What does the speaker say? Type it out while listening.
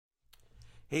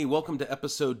Hey, welcome to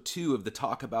episode 2 of the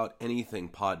Talk About Anything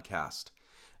podcast.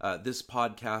 This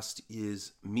podcast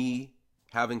is me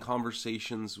having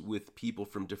conversations with people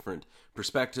from different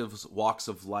perspectives, walks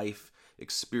of life,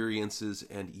 experiences,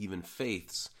 and even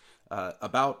faiths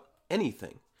about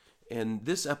anything. In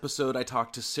this episode, I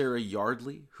talked to Sarah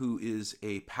Yardley, who is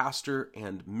a pastor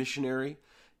and missionary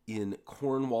in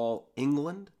Cornwall,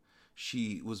 England.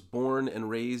 She was born and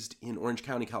raised in Orange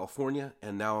County, California,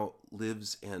 and now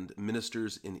lives and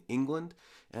ministers in England.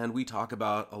 And we talk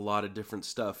about a lot of different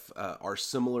stuff, our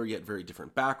similar yet very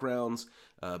different backgrounds,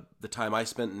 the time I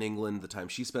spent in England, the time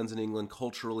she spends in England,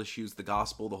 cultural issues, the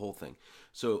gospel, the whole thing.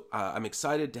 So I'm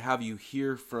excited to have you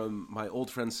hear from my old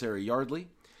friend Sarah Yardley.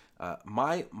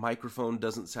 My microphone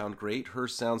doesn't sound great.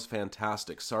 Hers sounds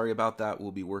fantastic. Sorry about that.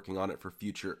 We'll be working on it for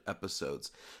future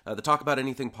episodes. The Talk About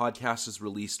Anything podcast is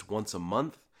released once a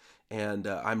month, and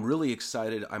I'm really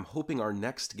excited. I'm hoping our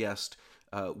next guest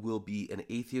will be an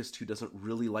atheist who doesn't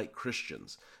really like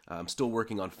Christians. I'm still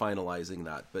working on finalizing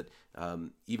that, but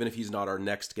even if he's not our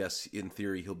next guest, in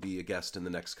theory, he'll be a guest in the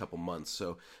next couple months.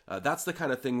 So that's the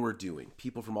kind of thing we're doing.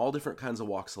 People from all different kinds of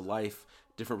walks of life,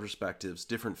 different perspectives,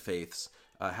 different faiths,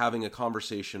 having a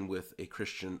conversation with a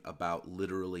Christian about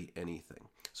literally anything.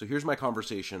 So here's my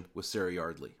conversation with Sarah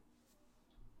Yardley.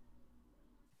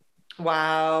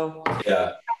 Wow.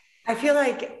 Yeah. I feel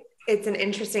like it's an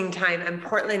interesting time, and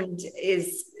Portland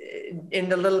is, in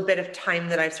the little bit of time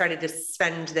that I've started to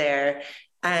spend there,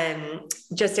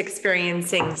 just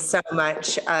experiencing so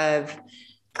much of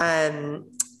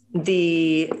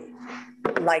the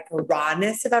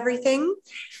rawness of everything.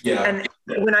 Yeah. And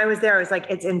when I was there, I was like,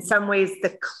 it's in some ways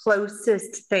the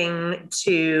closest thing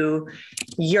to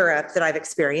Europe that I've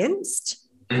experienced.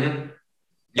 Mm-hmm.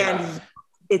 Yeah. And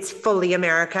it's fully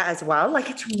America as well. Like,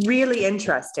 it's really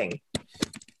interesting.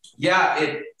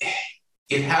 Yeah,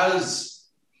 it has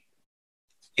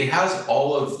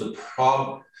all of the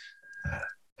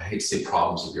I hate to say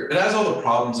problems of Europe. It has all the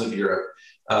problems of Europe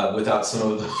without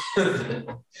some of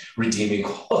the redeeming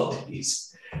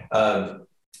qualities.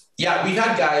 Yeah, we've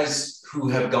had guys who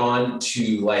have gone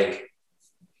to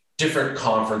different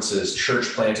conferences, church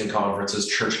planting conferences,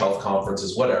 church health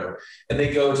conferences, whatever, and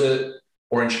they go to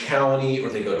Orange County, or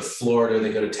they go to Florida, or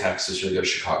they go to Texas, or they go to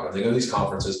Chicago. They go to these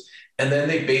conferences, and then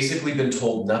they've basically been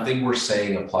told nothing we're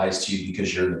saying applies to you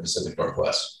because you're in the Pacific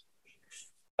Northwest.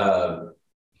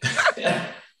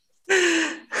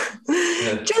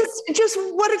 Just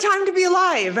what a time to be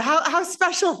alive. How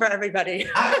special for everybody.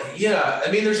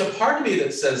 There's a part of me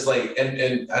that says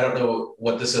and I don't know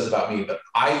what this says about me, but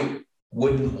I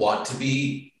wouldn't want to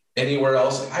be anywhere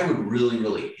else. I would really,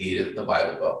 really hate it in the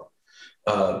Bible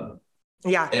Belt.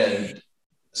 Yeah. And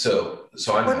so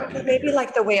I'm happy to be maybe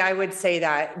here. the way I would say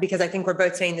that, because I think we're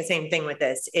both saying the same thing with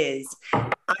this, is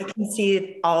I can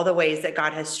see all the ways that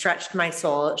God has stretched my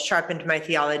soul, sharpened my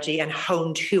theology, and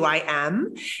honed who I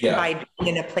am by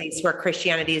being in a place where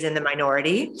Christianity is in the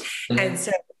minority. Mm-hmm. And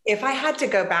so if I had to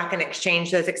go back and exchange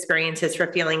those experiences for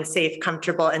feeling safe,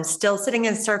 comfortable, and still sitting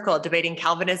in a circle debating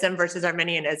Calvinism versus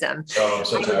Arminianism, I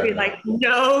would be like,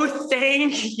 no,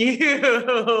 thank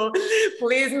you.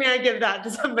 Please, may I give that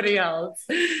to somebody else?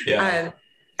 Yeah.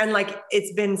 And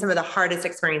it's been some of the hardest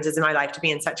experiences in my life to be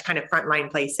in such kind of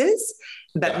frontline places.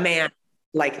 But man,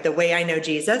 the way I know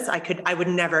Jesus, I would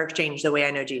never exchange the way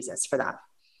I know Jesus for that.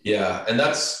 Yeah. And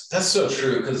that's so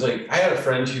true. Because I had a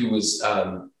friend who was,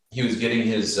 he was getting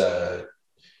his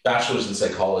bachelor's in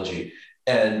psychology,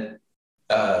 and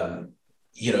at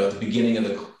the beginning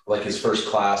of his first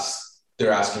class,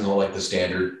 they're asking all the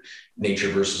standard nature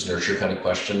versus nurture kind of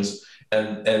questions,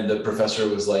 and the professor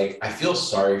was like, "I feel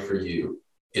sorry for you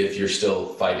if you're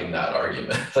still fighting that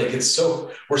argument. We're so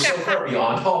far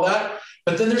beyond all that."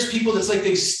 But then there's people that's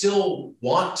they still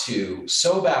want to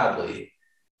so badly.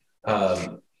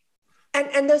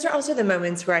 And those are also the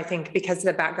moments where I think, because of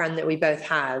the background that we both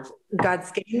have, God's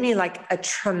given me a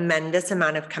tremendous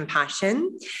amount of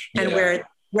compassion, and where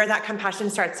that compassion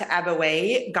starts to ebb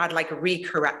away, God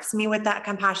recorrects me with that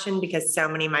compassion, because so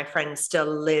many of my friends still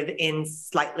live in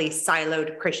slightly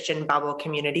siloed Christian bubble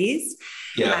communities.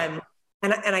 Yeah.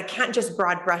 And I can't just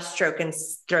broad brushstroke and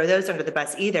throw those under the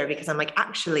bus either, because I'm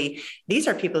actually, these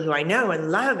are people who I know and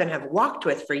love and have walked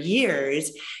with for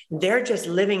years. They're just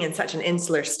living in such an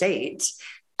insular state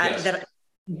that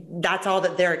that's all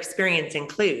that their experience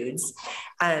includes.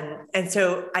 And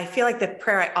so I feel the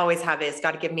prayer I always have is,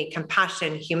 God, give me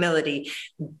compassion, humility,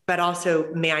 but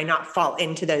also may I not fall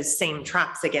into those same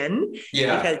traps again.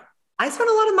 Yeah. Because I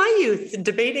spent a lot of my youth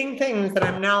debating things that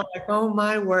I'm now oh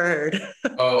my word.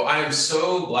 Oh, I'm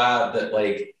so glad that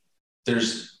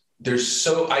there's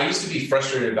I used to be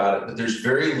frustrated about it, but there's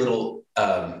very little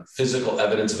physical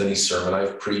evidence of any sermon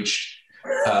I've preached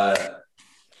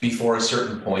before a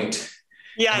certain point.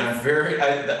 Yeah, and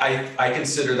I'm I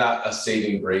consider that a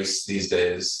saving grace these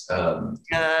days.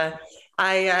 I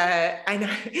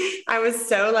was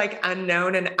so like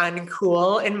unknown and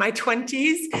uncool in my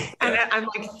 20s. And I'm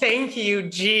like, thank you,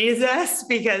 Jesus,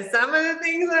 because some of the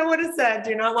things I would have said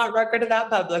do not want record of that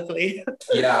publicly.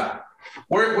 Yeah.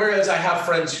 Whereas I have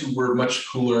friends who were much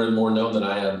cooler and more known than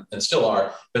I am and still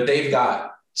are, but they've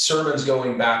got sermons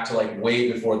going back to like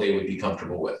way before they would be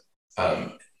comfortable with.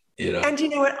 And you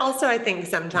know what, also, I think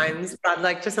sometimes God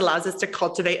like just allows us to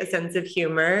cultivate a sense of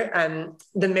humor.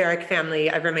 The Merrick family,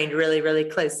 I've remained really, really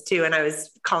close to. And I was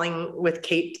calling with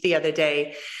Kate the other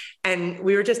day, and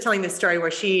we were just telling the story where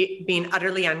she, being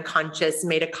utterly unconscious,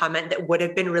 made a comment that would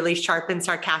have been really sharp and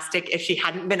sarcastic if she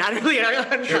hadn't been utterly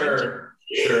unconscious. Sure.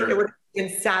 It would have been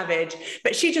savage,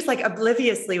 but she just like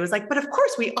obliviously was like, but of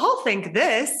course we all think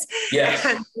this. Yes.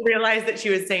 And realized that she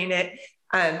was saying it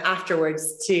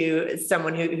afterwards to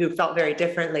someone who felt very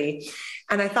differently.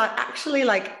 And I thought, actually,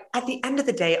 like at the end of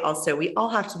the day, also, we all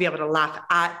have to be able to laugh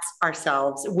at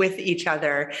ourselves with each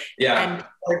other. Yeah. And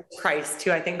Christ,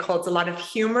 who I think holds a lot of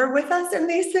humor with us in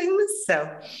these things. So,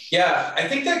 yeah, I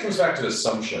think that comes back to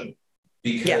assumption,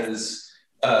 because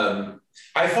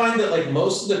I find that like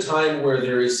most of the time where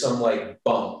there is some like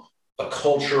bump, a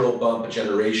cultural bump, a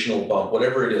generational bump,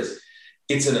 whatever it is,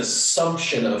 it's an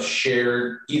assumption of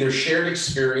either shared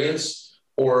experience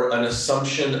or an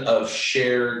assumption of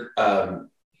shared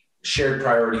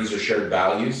priorities or shared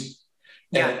values.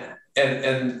 Yeah.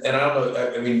 And I don't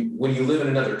know, I mean, when you live in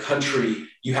another country,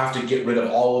 you have to get rid of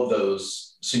all of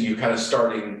those. So you're kind of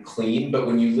starting clean. But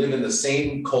when you live in the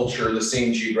same culture, the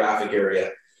same geographic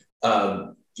area,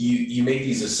 you make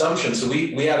these assumptions. So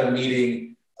we had a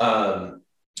meeting,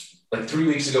 like 3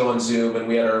 weeks ago on Zoom, and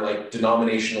we had our like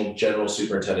denominational general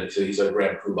superintendent. So he's a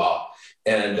grand poobah.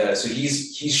 And so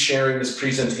he's sharing this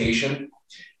presentation.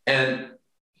 And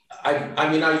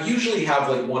I usually have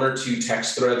like 1 or 2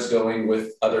 text threads going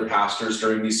with other pastors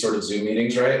during these sort of Zoom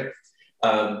meetings, right?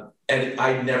 And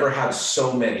I never had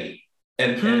so many,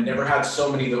 and never had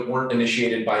so many that weren't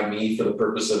initiated by me for the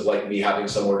purpose of like me having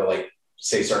somewhere to like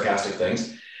say sarcastic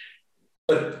things.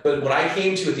 But what I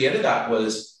came to at the end of that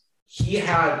was he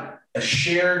had a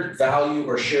shared value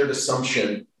or shared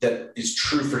assumption that is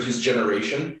true for his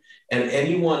generation. And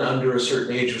anyone under a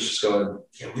certain age was just going,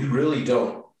 yeah, we really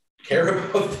don't care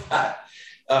about that.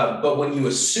 But when you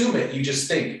assume it, you just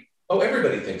think, oh,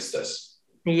 everybody thinks this.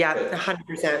 Yeah,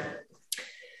 100%.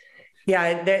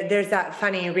 Yeah, there's that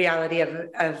funny reality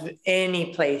of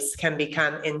any place can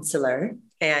become insular,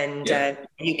 and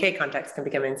UK context can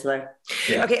become insular.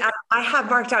 Yeah. Okay, I have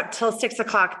marked out till 6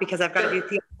 o'clock because I've got to do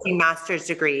theology master's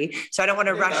degree, so I don't want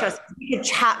to rush us. We can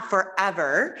chat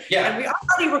forever. Yeah, and we're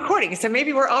already recording, so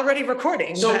maybe we're already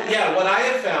recording. So yeah, what I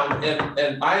have found,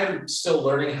 and I am still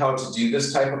learning how to do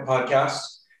this type of podcast,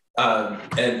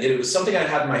 and it was something I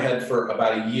had in my head for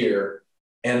about a year.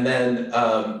 And then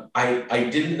I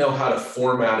didn't know how to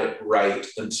format it right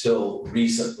until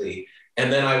recently.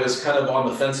 And then I was kind of on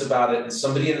the fence about it. And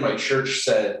somebody in my church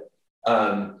said,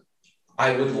 I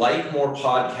would like more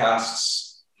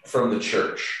podcasts from the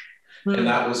church. And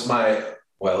that was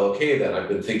well, okay, then I've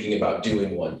been thinking about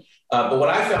doing one. But what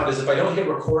I found is if I don't hit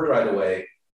record right away,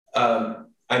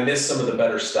 I miss some of the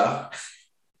better stuff.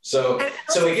 So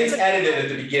it gets edited at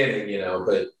the beginning,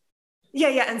 but...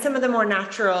 Yeah. And some of the more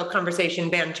natural conversation,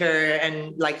 banter,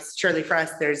 and like surely for us,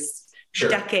 there's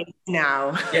decades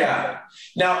now. Yeah.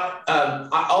 Now,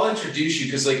 I'll introduce you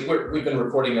because like we've been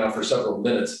recording now for several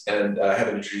minutes, and I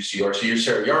haven't introduced you. So you're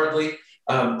Sarah Yardley.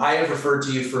 I have referred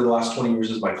to you for the last 20 years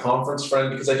as my conference friend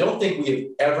because I don't think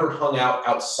we have ever hung out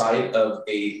outside of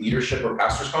a leadership or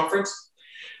pastors conference.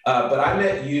 But I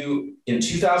met you in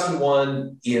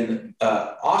 2001 in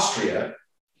Austria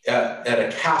at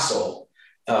a castle.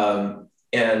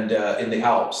 And in the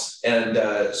Alps.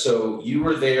 And so you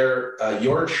were there,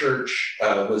 your church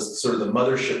was sort of the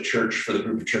mothership church for the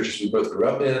group of churches we both grew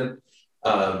up in.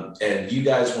 And you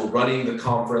guys were running the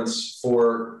conference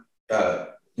for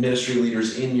ministry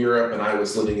leaders in Europe, and I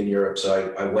was living in Europe,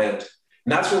 so I went.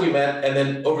 And that's where we met. And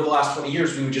then over the last 20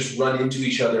 years, we would just run into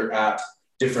each other at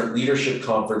different leadership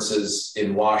conferences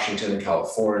in Washington and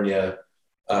California.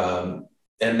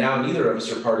 And now neither of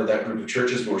us are part of that group of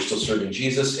churches, but we're still serving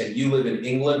Jesus. And you live in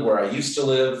England, where I used to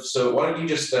live. So why don't you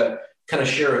just kind of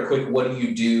share a quick, what do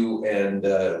you do and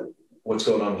what's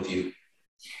going on with you?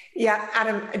 Yeah,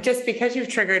 Adam, just because you've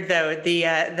triggered though,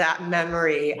 that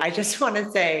memory, I just want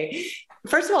to say,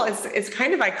 First of all, it's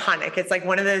kind of iconic. It's like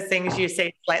one of those things you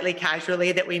say slightly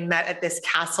casually, that we met at this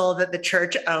castle that the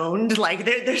church owned. Like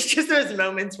there's just those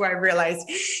moments where I realized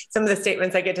some of the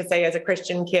statements I get to say as a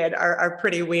Christian kid are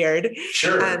pretty weird.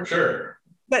 Sure.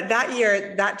 But that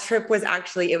year, that trip was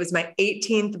actually, it was my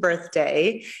 18th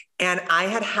birthday. And I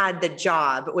had the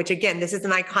job, which again, this is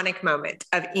an iconic moment,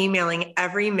 of emailing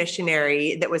every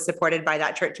missionary that was supported by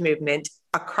that church movement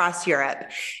across Europe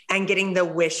and getting the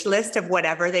wish list of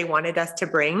whatever they wanted us to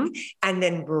bring and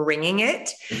then bringing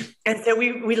it. And so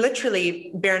we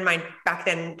literally, bear in mind, back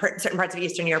then, certain parts of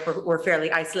Eastern Europe were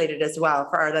fairly isolated as well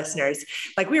for our listeners.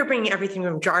 Like we were bringing everything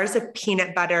from jars of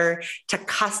peanut butter to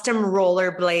custom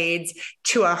roller blades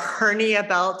to a hernia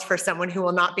belt for someone who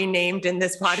will not be named in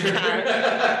this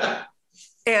podcast.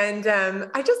 And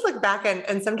I just look back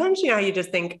and sometimes, you know, you just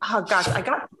think, oh gosh, I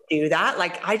got to do that.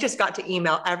 Like I just got to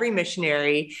email every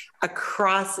missionary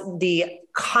across the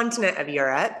continent of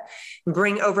Europe,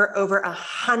 bring over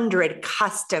 100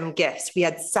 custom gifts. We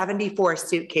had 74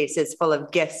 suitcases full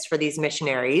of gifts for these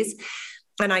missionaries.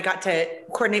 And I got to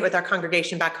coordinate with our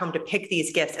congregation back home to pick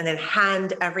these gifts and then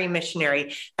hand every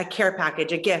missionary a care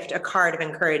package, a gift, a card of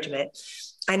encouragement.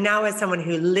 And now as someone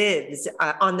who lives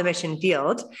on the mission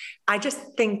field, I just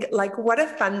think like, what a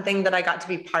fun thing that I got to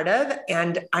be part of.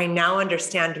 And I now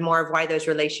understand more of why those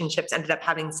relationships ended up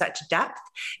having such depth,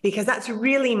 because that's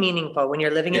really meaningful when you're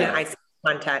living in an isolated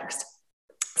context.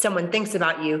 Someone thinks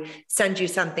about you, sends you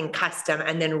something custom,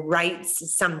 and then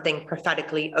writes something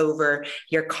prophetically over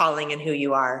your calling and who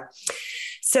you are.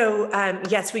 So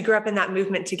yes, we grew up in that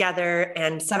movement together.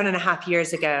 And 7.5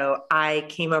 years ago, I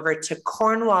came over to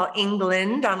Cornwall,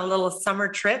 England on a little summer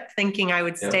trip, thinking I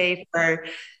would stay for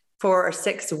 4 or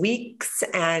 6 weeks.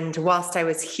 And whilst I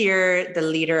was here, the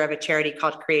leader of a charity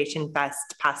called Creation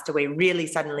Fest passed away really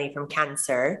suddenly from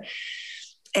cancer.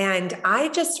 And I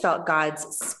just felt God's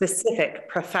specific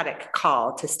prophetic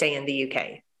call to stay in the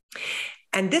UK.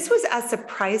 And this was as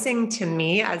surprising to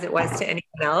me as it was to anyone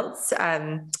else.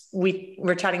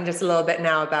 We're chatting just a little bit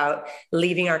now about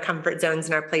leaving our comfort zones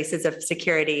and our places of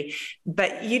security,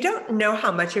 but you don't know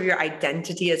how much of your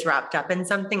identity is wrapped up in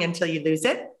something until you lose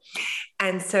it.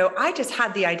 And so I just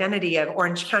had the identity of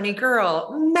Orange County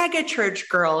girl, mega church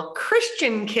girl,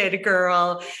 Christian kid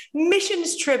girl,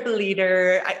 missions trip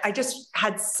leader. I just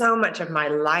had so much of my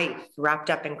life wrapped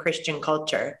up in Christian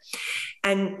culture.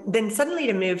 And then suddenly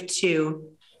to move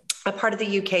to a part of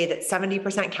the UK that's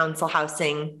 70% council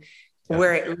housing,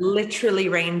 where it literally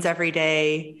rains every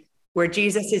day, where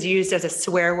Jesus is used as a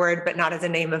swear word, but not as a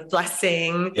name of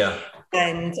blessing.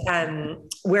 And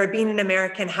where being an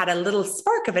American had a little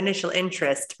spark of initial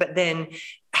interest, but then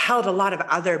held a lot of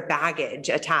other baggage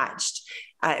attached.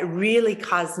 It really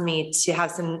caused me to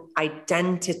have some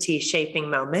identity shaping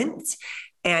moments.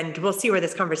 And we'll see where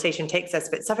this conversation takes us.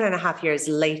 But 7.5 years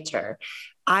later,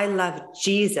 I love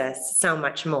Jesus so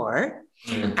much more.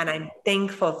 And I'm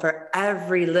thankful for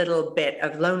every little bit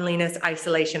of loneliness,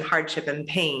 isolation, hardship, and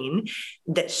pain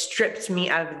that stripped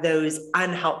me of those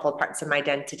unhelpful parts of my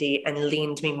identity and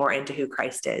leaned me more into who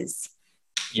Christ is.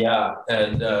 Yeah.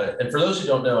 And for those who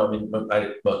don't know, I mean,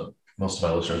 but most of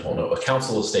my listeners won't know, a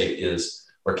council estate is,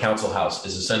 or council house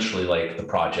is essentially like the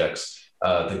projects.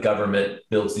 The government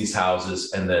builds these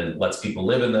houses and then lets people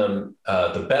live in them.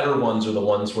 The better ones are the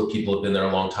ones where people have been there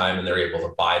a long time and they're able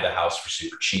to buy the house for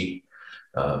super cheap.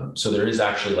 So there is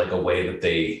actually like a way that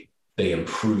they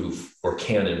improve or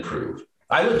can improve.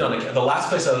 I lived on the last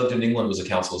place I lived in England was a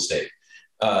council estate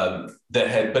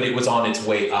but it was on its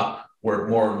way up, where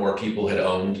more and more people had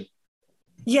owned.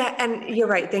 Yeah. And you're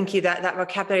right. Thank you. That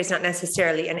vocabulary is not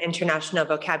necessarily an international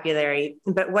vocabulary,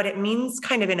 but what it means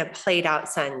kind of in a played out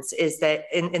sense is that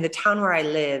in the town where I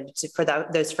lived for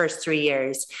those first 3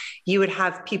 years, you would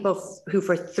have people who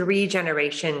for 3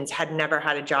 generations had never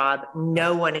had a job.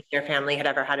 No one in your family had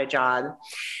ever had a job.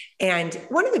 And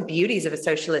one of the beauties of a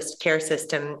socialist care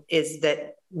system is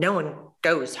that no one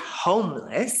goes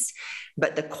homeless,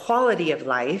 but the quality of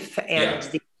life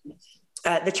and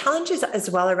the challenges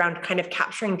as well around kind of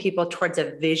capturing people towards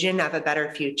a vision of a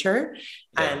better future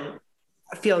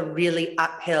feel really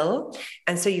uphill.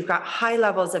 And so you've got high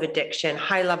levels of addiction,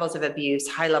 high levels of abuse,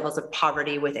 high levels of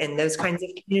poverty within those kinds of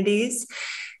communities.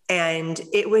 And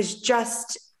it was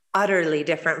just utterly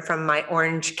different from my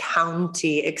Orange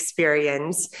County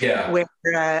experience, where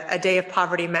a day of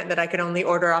poverty meant that I could only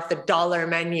order off the dollar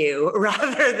menu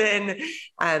rather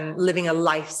than living a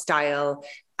lifestyle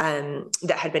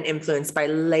that had been influenced by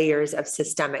layers of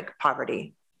systemic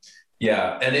poverty.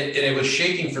 Yeah. And it was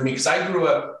shaking for me because I grew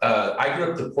up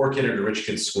the poor kid at a rich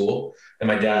kid's school, and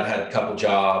my dad had a couple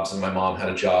jobs and my mom had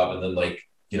a job. And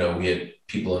then we had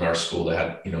people in our school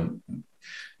that had,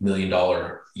 $1 million.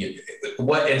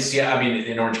 What in Seattle? I mean,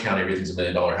 in Orange County, everything's $1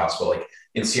 million house, but like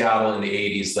in Seattle in the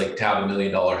 '80s, like to have $1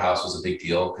 million house was a big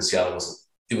deal because Seattle was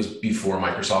before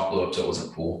Microsoft blew up, so it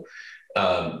wasn't cool.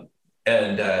 But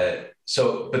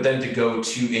then to go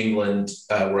to England,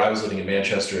 where I was living in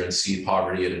Manchester, and see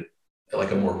poverty at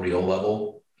like a more real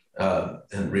level,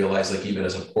 and realize like even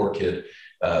as a poor kid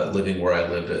living where I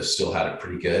lived, I still had it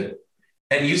pretty good.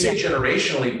 And you say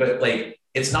generationally, but like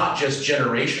it's not just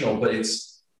generational, but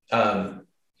it's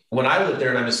when I lived there,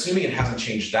 and I'm assuming it hasn't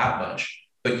changed that much,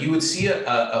 but you would see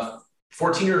a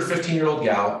 14 or 15-year-old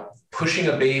gal pushing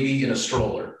a baby in a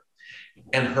stroller,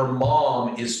 and her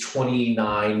mom is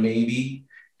 29 maybe,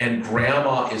 and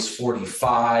grandma is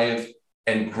 45,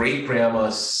 and great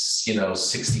grandma's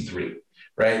 63,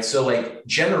 right? So like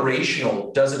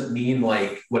generational doesn't mean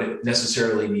like what it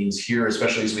necessarily means here,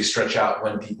 especially as we stretch out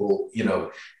when people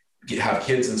have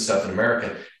kids and stuff in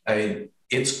America. I mean,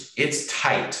 it's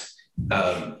tight.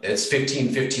 It's 15,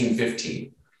 15,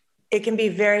 15. It can be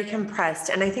very compressed.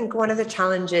 And I think one of the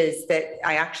challenges that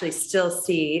I actually still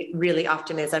see really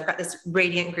often is I've got this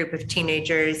radiant group of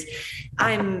teenagers.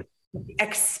 I'm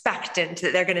expectant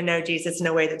that they're going to know Jesus in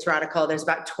a way that's radical. There's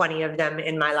about 20 of them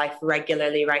in my life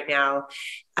regularly right now.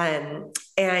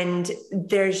 And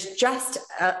there's just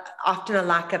often a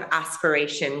lack of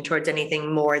aspiration towards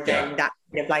anything more than that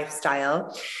kind of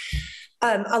lifestyle.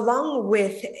 Along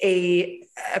with a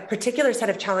particular set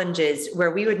of challenges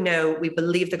where we would know we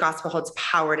believe the gospel holds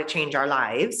power to change our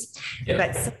lives,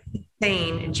 but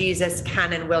saying Jesus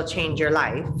can and will change your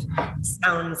life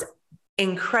sounds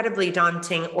incredibly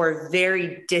daunting or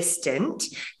very distant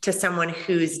to someone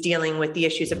who's dealing with the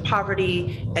issues of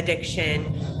poverty, addiction,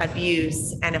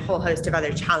 abuse, and a whole host of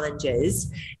other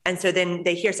challenges. And so then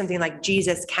they hear something like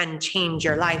Jesus can change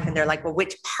your life. And they're like, well,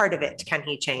 which part of it can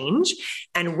he change?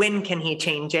 And when can he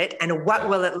change it? And what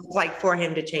will it look like for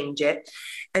him to change it?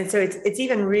 And so it's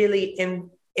even really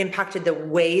impacted the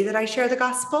way that I share the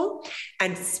gospel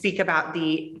and speak about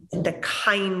the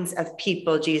kinds of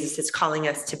people Jesus is calling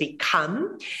us to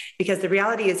become. Because the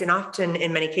reality is, and often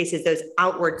in many cases, those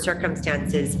outward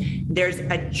circumstances, there's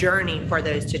a journey for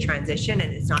those to transition,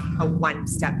 and it's not a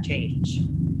one-step change.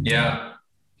 Yeah.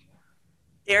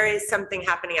 There is something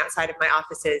happening outside of my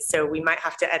offices, so we might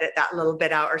have to edit that little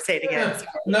bit out or say it again.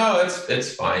 No,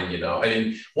 it's fine. I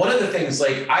mean, one of the things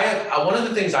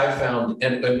I found,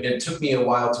 and it took me a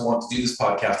while to want to do this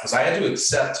podcast, was I had to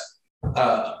accept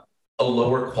a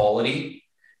lower quality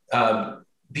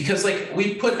because like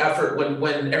we put effort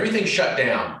when everything shut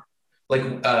down. Like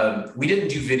we didn't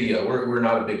do video. We're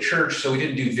not a big church, so we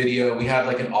didn't do video. We had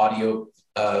like an audio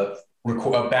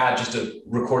just a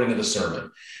recording of the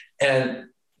sermon, and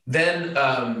then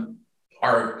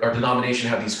our denomination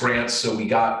had these grants, so we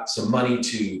got some money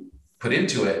to put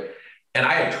into it, and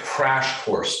I had crash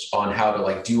coursed on how to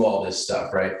like do all this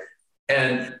stuff, right?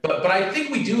 But I think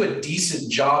we do a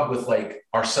decent job with like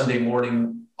our Sunday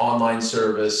morning online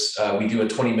service. We do a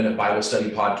 20-minute Bible study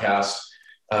podcast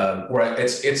where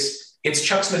it's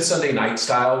Chuck Smith Sunday night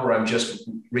style, where I'm just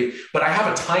but I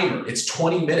have a timer. It's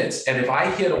 20 minutes, and if I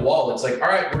hit a wall, it's like, all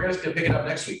right, we're going to pick it up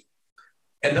next week.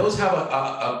 And those have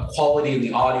a quality in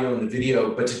the audio and the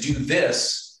video, but to do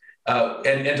this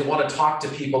and to want to talk to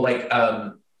people like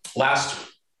the last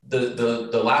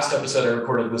episode I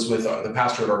recorded was with the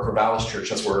pastor of our Corvallis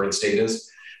church. That's where our state is.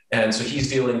 And so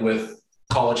he's dealing with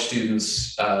college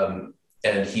students.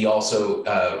 And he also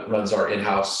runs our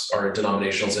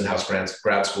denominational's in-house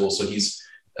grad school. So he's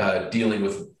dealing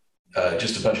with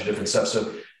just a bunch of different stuff.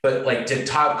 So, but like to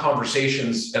have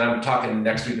conversations, and I'm talking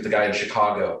next week with a guy in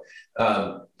Chicago,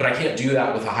 but I can't do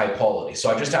that with a high quality.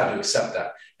 So I just had to accept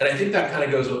that. And I think that kind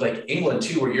of goes with like England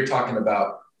too, where you're talking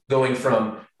about going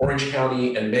from Orange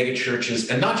County and mega churches,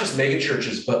 and not just mega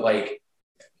churches, but like,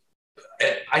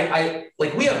 I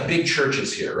like we have big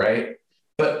churches here, right?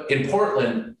 But in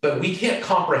Portland, but we can't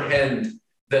comprehend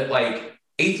that like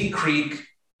Athey Creek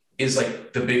is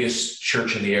like the biggest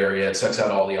church in the area. It sucks out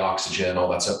all the oxygen, all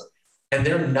that stuff. And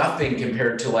they're nothing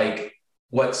compared to like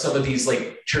what some of these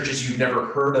like churches you've never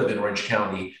heard of in Orange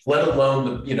County, let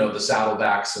alone the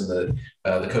Saddlebacks and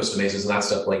the Costa Mesas and that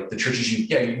stuff. Like the churches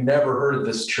you've never heard of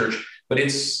this church, but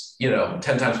it's 10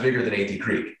 times bigger than Athey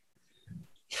Creek.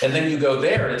 And then you go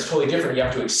there and it's totally different. You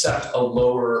have to accept a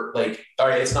lower, like, all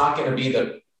right, it's not going to be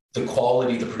the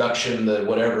quality, the production, the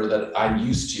whatever that I'm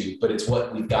used to, but it's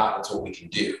what we've got. It's what we can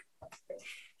do.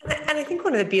 And I think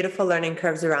one of the beautiful learning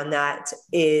curves around that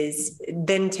is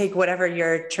then take whatever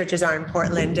your churches are in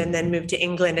Portland and then move to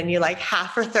England and you like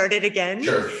half or third it again.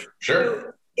 Sure.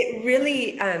 So it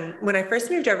really, when I first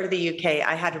moved over to the UK,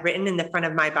 I had written in the front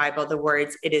of my Bible the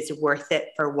words, "It is worth it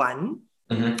for one."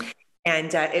 Mm-hmm.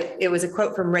 And it was a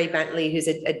quote from Ray Bentley, who's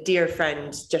a dear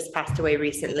friend, just passed away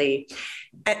recently.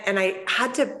 And I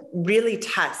had to really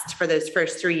test for those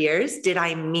first 3 years. Did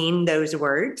I mean those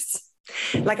words?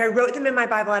 Like, I wrote them in my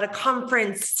Bible at a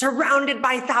conference surrounded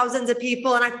by thousands of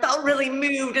people, and I felt really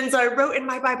moved. And so I wrote in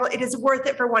my Bible, it is worth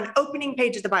it for one opening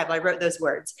page of the Bible. I wrote those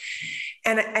words.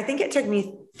 And I think it took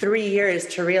me 3 years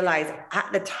to realize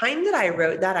at the time that I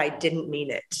wrote that, I didn't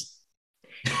mean it.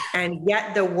 And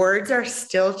yet the words are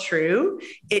still true.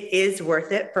 It is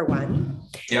worth it for one.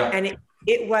 Yeah. And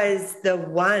it was the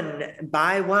one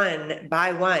by one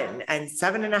by one. And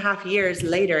 7.5 years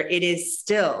later, it is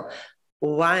still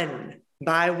one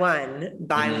by one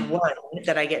by one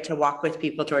that I get to walk with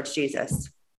people towards Jesus.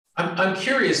 I'm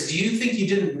curious, do you think you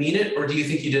didn't mean it, or do you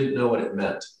think you didn't know what it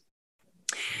meant?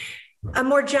 A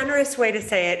more generous way to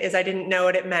say it is I didn't know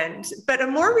what it meant. But a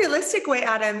more realistic way,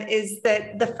 Adam, is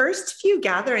that the first few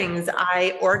gatherings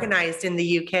I organized in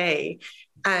the UK,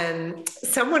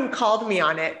 someone called me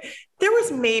on it. There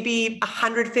was maybe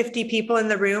 150 people in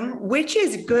the room, which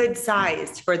is good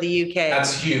sized for the UK.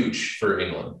 That's huge for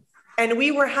England. And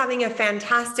we were having a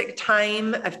fantastic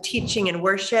time of teaching and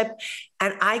worship.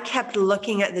 And I kept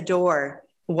looking at the door,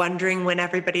 wondering when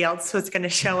everybody else was going to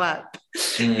show up.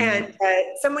 And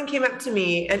someone came up to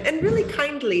me and really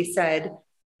kindly said,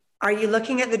 "Are you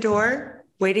looking at the door,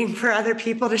 waiting for other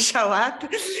people to show up?"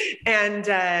 And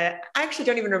I actually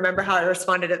don't even remember how I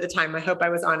responded at the time. I hope I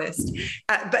was honest.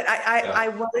 But I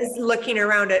was looking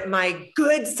around at my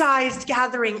good-sized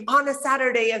gathering on a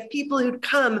Saturday of people who'd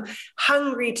come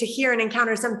hungry to hear and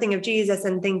encounter something of Jesus,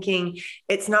 and thinking,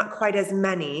 it's not quite as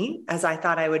many as I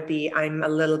thought I would be. I'm a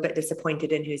little bit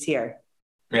disappointed in who's here.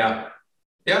 Yeah.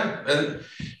 Yeah. And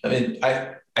I mean,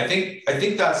 I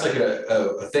think that's like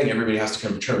a thing everybody has to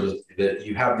come to terms with, that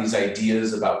you have these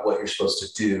ideas about what you're supposed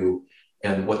to do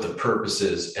and what the purpose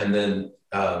is. And then,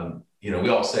 we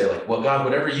all say, like, well, God,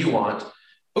 whatever you want,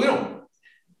 but we don't,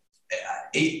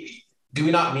 do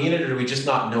we not mean it, or do we just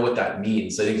not know what that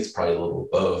means? I think it's probably a little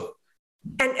of both.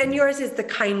 And yours is the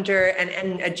kinder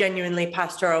and a genuinely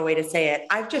pastoral way to say it.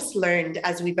 I've just learned,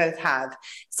 as we both have,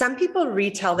 some people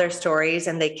retell their stories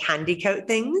and they candy coat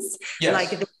things. Yes.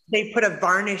 Like they put a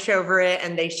varnish over it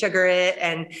and they sugar it,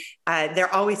 and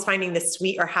they're always finding the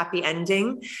sweet or happy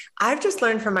ending. I've just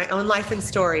learned from my own life and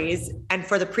stories, and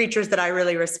for the preachers that I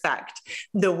really respect,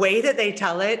 the way that they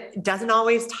tell it doesn't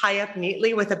always tie up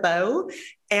neatly with a bow.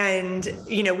 And,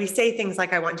 we say things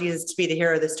like, I want Jesus to be the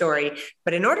hero of the story.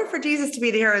 But in order for Jesus to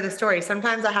be the hero of the story,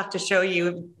 sometimes I have to show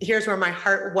you, here's where my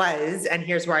heart was, and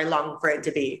here's where I long for it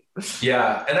to be.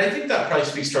 Yeah. And I think that probably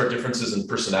speaks to our differences in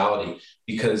personality,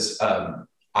 because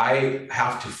I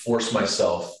have to force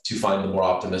myself to find the more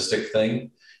optimistic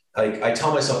thing. Like, I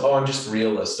tell myself, oh, I'm just a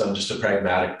realist, I'm just a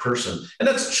pragmatic person. And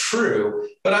that's true,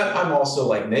 but I'm also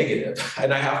like negative,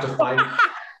 and I have to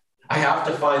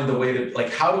find the way to,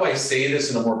 like, how do I say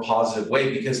this in a more positive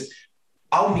way? Because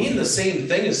I'll mean the same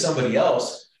thing as somebody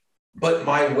else, but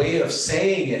my way of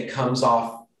saying it comes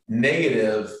off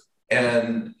negative.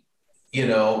 And,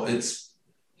 it's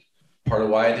part of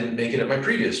why I didn't make it at my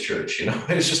previous church.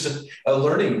 It's just a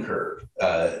learning curve,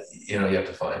 you have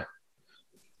to find.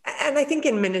 And I think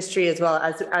in ministry as well,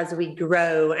 as we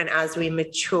grow and as we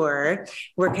mature,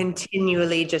 we're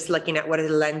continually just looking at what are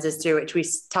the lenses through which we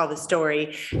tell the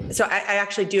story. So I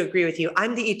actually do agree with you.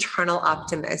 I'm the eternal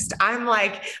optimist. I'm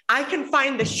like, I can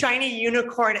find the shiny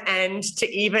unicorn end to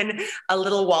even a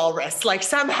little walrus. Like,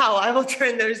 somehow I will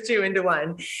turn those two into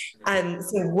one.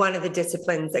 So one of the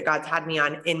disciplines that God's had me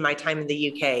on in my time in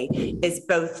the UK is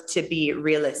both to be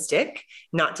realistic,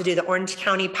 not to do the Orange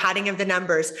County padding of the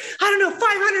numbers. I don't know,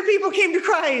 500 people came to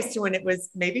Christ when it was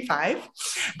maybe 5.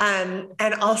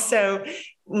 And also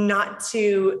not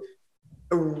to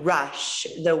rush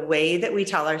the way that we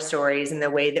tell our stories and the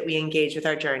way that we engage with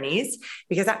our journeys,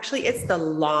 because actually it's the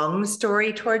long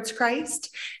story towards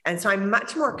Christ. And so I'm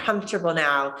much more comfortable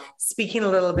now speaking a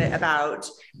little bit about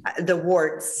the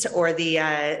warts or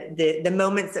the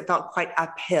moments that felt quite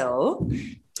uphill.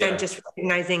 Yeah. And just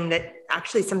recognizing that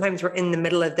actually sometimes we're in the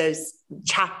middle of those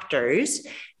chapters,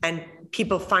 and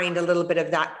people find a little bit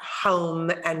of that home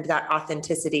and that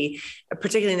authenticity,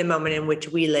 particularly in the moment in which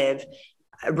we live,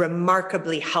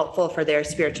 remarkably helpful for their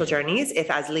spiritual journeys.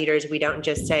 If as leaders, we don't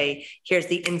just say, here's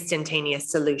the instantaneous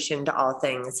solution to all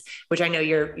things, which I know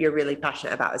you're really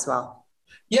passionate about as well.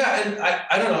 Yeah. And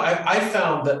I don't know, I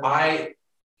found that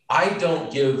I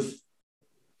don't give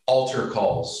altar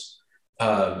calls,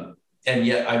 and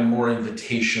yet I'm more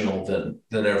invitational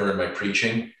than ever in my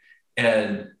preaching.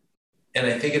 And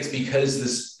I think it's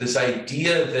because this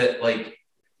idea that, like,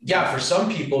 yeah, for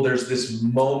some people, there's this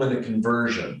moment of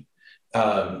conversion.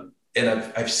 and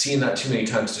I've seen that too many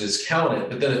times to discount it.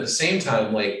 But then at the same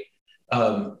time, like,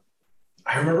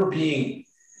 I remember being,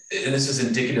 and this is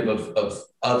indicative of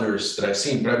others that I've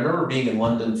seen, but I remember being in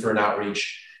London for an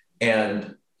outreach,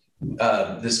 and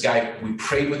this guy, we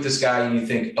prayed with this guy, and you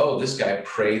think, oh, this guy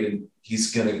prayed and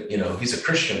he's gonna, he's a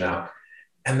Christian now.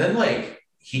 And then like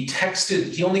he had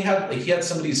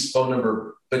somebody's phone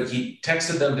number, but he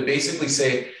texted them to basically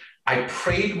say, I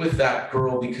prayed with that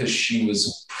girl because she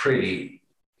was pretty,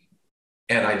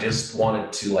 and I just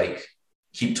wanted to like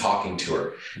keep talking to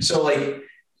her. So like,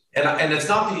 and it's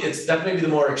that may be the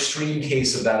more extreme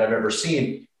case of that I've ever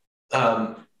seen.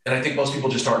 And I think most people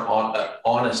just aren't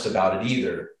honest about it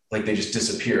either. Like they just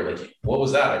disappear. Like, what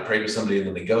was that? I prayed with somebody and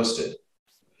then they ghosted.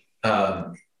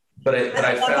 But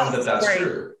I found that that's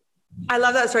true. I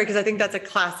love that story because I think that's a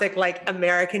classic like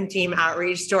American team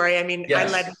outreach story. I mean, yes.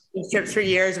 I led trips for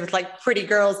years with like pretty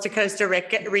girls to Costa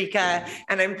Rica,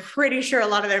 and I'm pretty sure a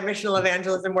lot of their missional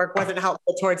evangelism work wasn't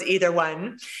helpful towards either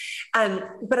one.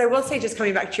 But I will say, just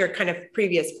coming back to your kind of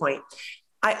previous point,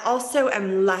 I also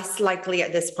am less likely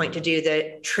at this point to do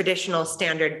the traditional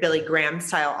standard Billy Graham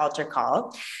style altar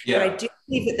call. Yeah. But I do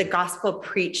believe that the gospel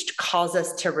preached calls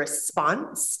us to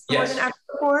response more than ever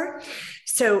before.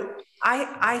 So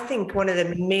I think one of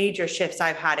the major shifts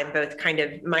I've had in both kind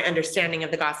of my understanding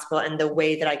of the gospel and the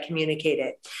way that I communicate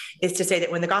it is to say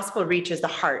that when the gospel reaches the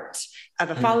heart of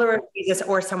a follower of Jesus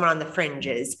or someone on the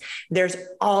fringes, there's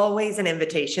always an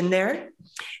invitation there.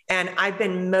 And I've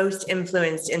been most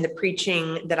influenced in the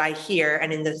preaching that I hear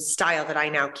and in the style that I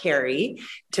now carry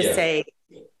to say,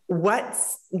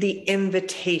 what's the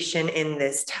invitation in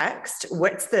this text?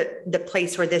 What's the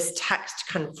place where this text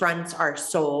confronts our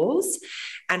souls?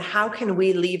 And how can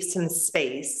we leave some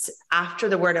space after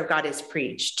the word of God is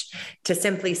preached to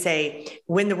simply say,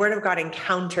 when the word of God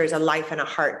encounters a life and a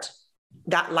heart,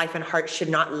 that life and heart should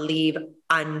not leave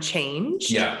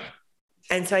unchanged. Yeah.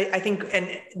 And so I think, and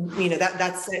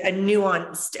that's a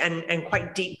nuanced and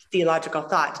quite deep theological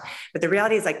thought. But the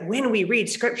reality is, like, when we read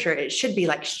scripture, it should be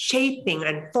like shaping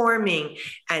and forming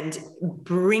and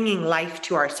bringing life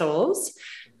to our souls.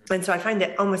 And so I find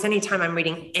that almost any time I'm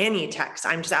reading any text,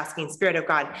 I'm just asking, Spirit of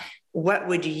God, what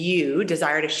would you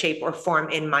desire to shape or form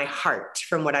in my heart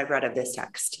from what I've read of this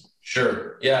text?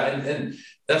 Sure. Yeah. And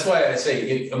that's why I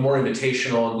say a more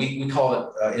invitational, and we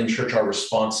call it in church our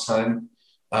response time.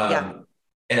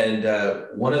 And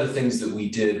one of the things that we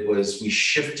did was we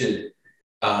shifted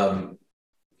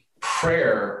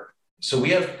prayer. So we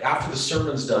have, after the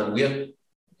sermon's done, we have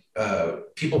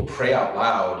people pray out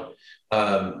loud,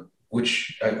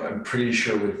 which I'm pretty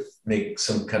sure would make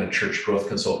some kind of church growth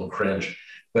consultant cringe,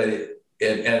 but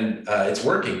it's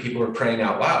working. People are praying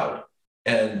out loud,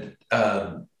 and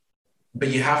but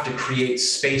you have to create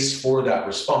space for that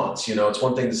response. It's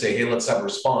one thing to say, hey, let's have a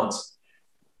response,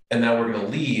 and now we're going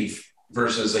to leave,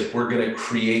 versus like, we're going to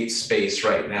create space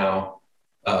right now.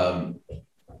 So,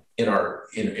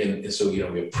 we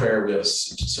have prayer, we have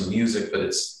some music, but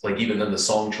it's like, even then the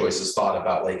song choice is thought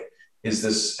about, like, is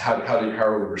this, how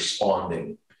are we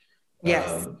responding?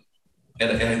 Yes.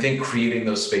 And I think creating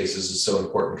those spaces is so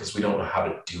important because we don't know how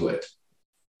to do it.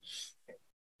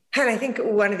 And I think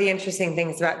one of the interesting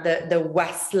things about the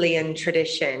Wesleyan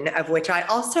tradition, of which I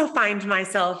also find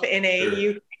myself in a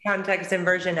UK context and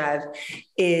version of,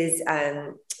 is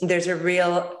there's a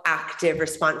real active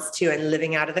response to and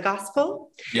living out of the gospel.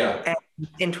 Yeah. And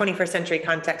in 21st century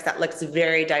context, that looks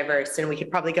very diverse, and we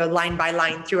could probably go line by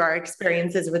line through our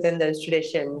experiences within those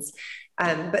traditions.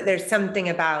 But there's something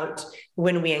about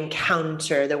when we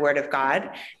encounter the word of God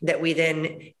that we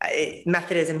then,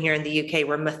 Methodism here in the UK,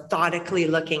 we're methodically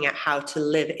looking at how to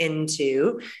live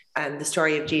into the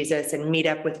story of Jesus and meet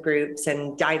up with groups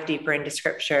and dive deeper into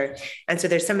scripture. And so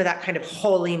there's some of that kind of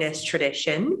holiness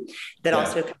tradition that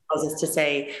also compels us to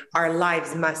say our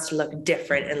lives must look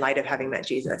different in light of having met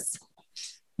Jesus.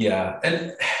 Yeah.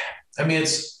 And I mean,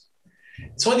 it's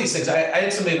one of these things. I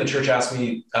had somebody in the church ask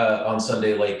me on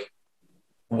Sunday, like,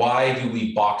 why do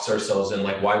we box ourselves in?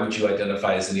 Like, why would you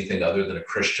identify as anything other than a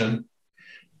Christian?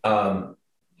 And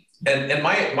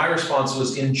my response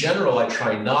was, in general, I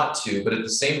try not to, but at the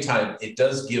same time, it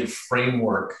does give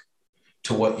framework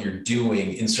to what you're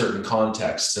doing in certain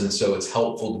contexts. And so it's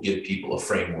helpful to give people a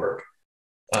framework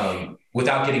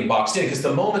without getting boxed in. Because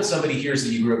the moment somebody hears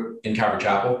that you grew up in Calvary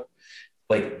Chapel,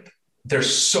 like,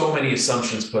 there's so many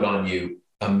assumptions put on you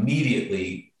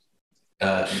immediately,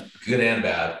 good and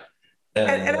bad. And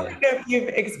I don't know if you've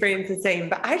experienced the same,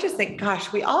 but I just think,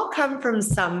 gosh, we all come from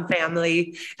some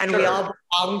family and we all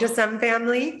belong to some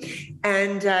family.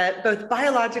 And both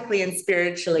biologically and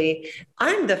spiritually,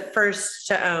 I'm the first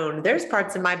to own. There's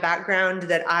parts of my background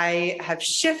that I have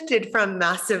shifted from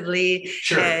massively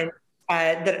and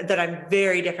that I'm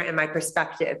very different in my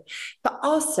perspective. But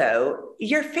also,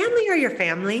 your family are your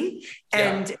family.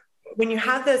 And when you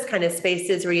have those kind of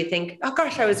spaces where you think, oh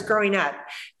gosh, I was growing up,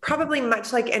 probably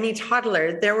much like any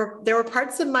toddler, there were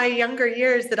parts of my younger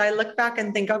years that I look back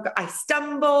and think, oh, I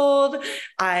stumbled,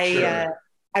 I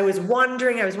was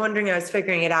wandering, I was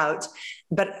figuring it out.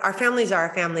 But our families are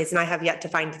our families, and I have yet to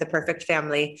find the perfect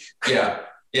family. Yeah.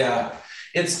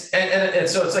 It's and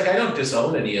so it's like I don't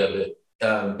disown any of it,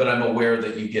 but I'm aware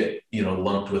that you get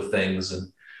lumped with things,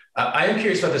 and I am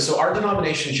curious about this. So our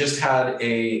denomination just had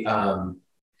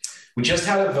we just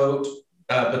had a vote,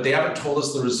 but they haven't told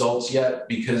us the results yet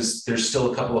because there's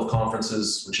still a couple of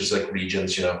conferences, which is like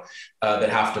regions, that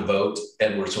have to vote,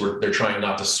 and they're trying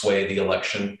not to sway the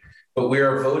election. But we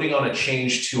are voting on a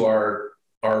change to our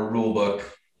rule book,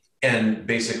 and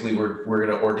basically we're going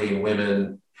to ordain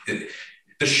women.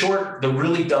 The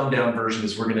really dumbed down version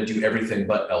is we're going to do everything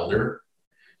but elder.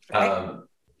 And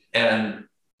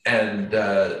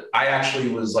I actually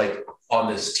was like on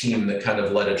this team that kind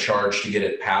of led a charge to get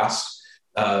it passed.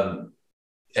 Even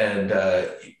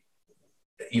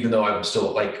though I'm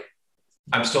still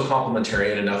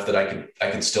complementarian enough that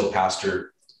I could still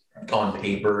pastor on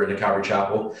paper in a Calvary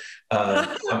chapel.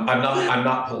 I'm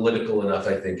not political enough,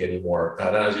 I think, anymore.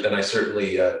 And I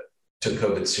certainly took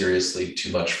COVID seriously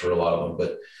too much for a lot of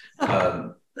them.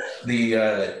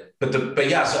 So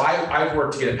I've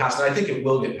worked to get it passed, and I think it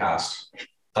will get passed.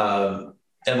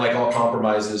 And like all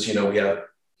compromises, we have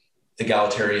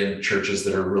egalitarian churches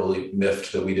that are really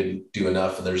miffed that we didn't do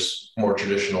enough, and there's more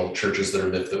traditional churches that are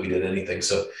miffed that we did anything.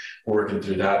 So we're working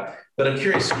through that. But I'm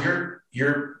curious, what's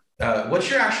your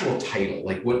actual title?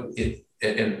 Like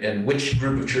and which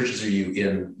group of churches are you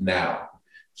in now?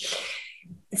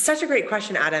 It's such a great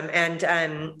question, Adam. And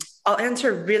I'll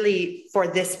answer really for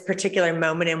this particular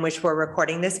moment in which we're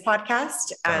recording this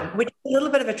podcast, which is a little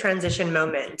bit of a transition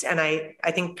moment. And I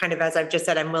think kind of, as I've just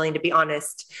said, I'm willing to be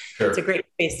honest. Sure. It's a great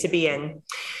space to be in.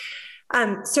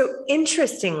 So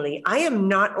interestingly, I am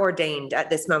not ordained at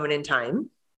this moment in time.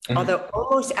 Mm-hmm. Although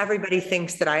almost everybody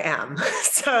thinks that I am.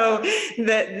 So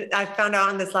that I found out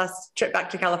on this last trip back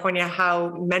to California how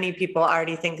many people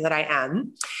already think that I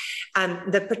am.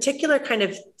 The particular kind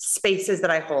of spaces that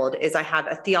I hold is I have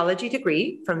a theology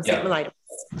degree from St. Mellitus,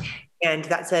 and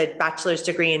that's a bachelor's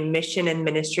degree in mission and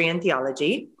ministry and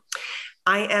theology.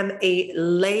 I am a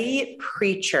lay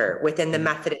preacher within the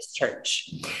Methodist Church.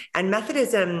 And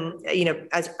Methodism,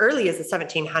 as early as the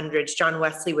 1700s, John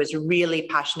Wesley was really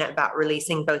passionate about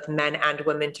releasing both men and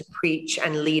women to preach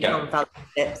and lead home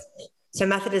fellowships. So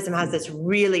Methodism has this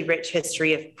really rich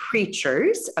history of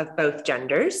preachers of both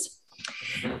genders.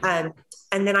 And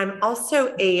then I'm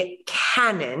also a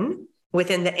canon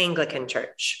within the Anglican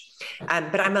Church.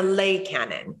 But I'm a lay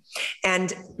canon.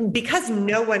 And because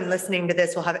no one listening to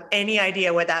this will have any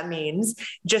idea what that means,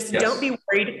 just don't be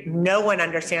worried. No one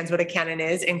understands what a canon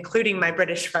is, including my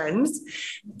British friends.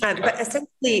 But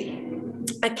essentially,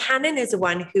 a canon is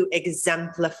one who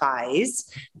exemplifies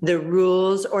the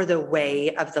rules or the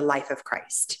way of the life of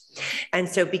Christ. And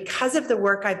so because of the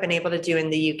work I've been able to do in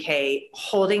the UK,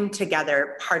 holding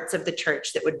together parts of the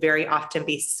church that would very often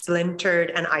be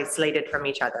splintered and isolated from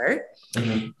each other,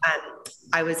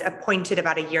 I was appointed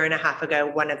about a year and a half ago,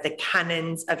 one of the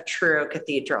canons of Truro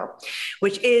Cathedral,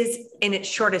 which is in its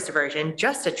shortest version,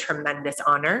 just a tremendous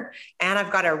honor. And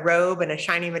I've got a robe and a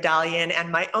shiny medallion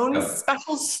and my own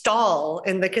special stall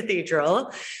in the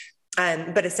cathedral.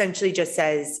 But essentially just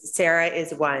says, Sarah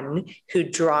is one who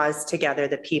draws together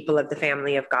the people of the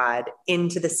family of God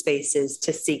into the spaces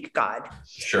to seek God.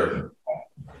 Sure.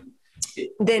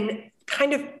 Then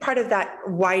kind of part of that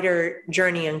wider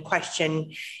journey and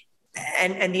question,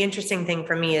 and the interesting thing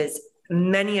for me is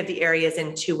many of the areas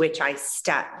into which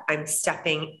I'm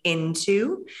stepping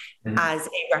into as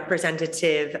a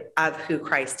representative of who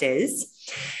Christ is.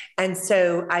 And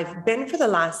so I've been for the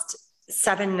last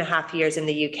 7.5 years in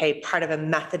the UK, part of a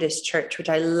Methodist church, which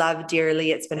I love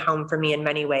dearly. It's been home for me in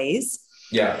many ways.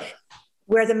 Yeah.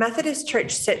 Where the Methodist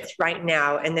church sits right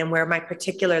now, and then where my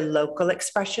particular local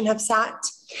expression have sat,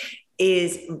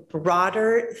 is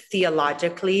broader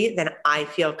theologically than I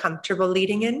feel comfortable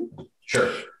leading in. Sure.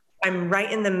 I'm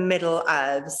right in the middle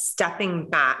of stepping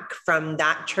back from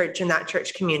that church and that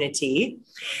church community.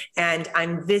 And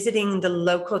I'm visiting the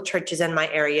local churches in my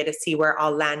area to see where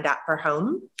I'll land at for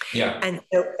home. Yeah. And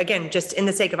so again, just in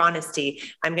the sake of honesty,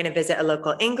 I'm going to visit a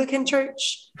local Anglican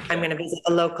church. I'm going to visit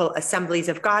a local Assemblies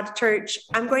of God church.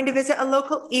 I'm going to visit a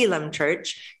local Elam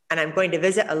church. And I'm going to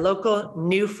visit a local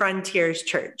New Frontiers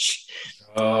church.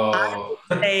 Oh.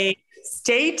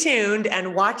 Stay tuned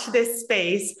and watch this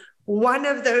space. One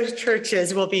of those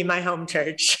churches will be my home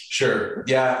church. Sure.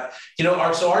 Yeah.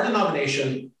 Our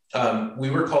denomination, we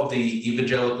were called the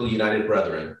Evangelical United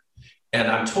Brethren. And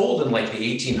I'm told in like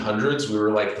the 1800s, we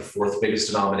were like the fourth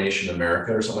biggest denomination in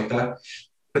America or something like that.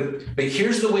 But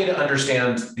here's the way to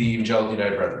understand the Evangelical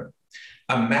United Brethren.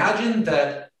 Imagine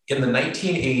that in the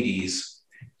 1980s,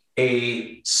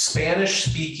 a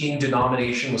Spanish-speaking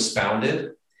denomination was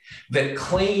founded that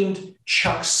claimed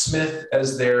Chuck Smith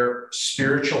as their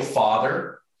spiritual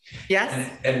father.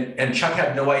 Yes. And Chuck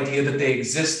had no idea that they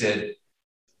existed.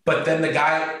 But then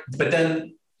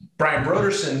Brian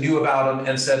Broderson knew about him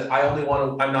and said,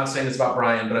 I'm not saying it's about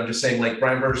Brian, but I'm just saying like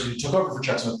Brian Broderson, who took over for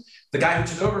Chuck Smith, the guy who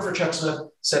took over for Chuck Smith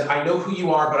said, I know who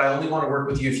you are, but I only want to work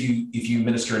with you if you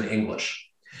minister in English.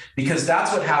 Because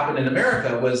that's what happened in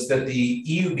America, was that the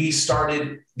EUB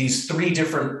started these three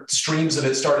different streams of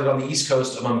it started on the East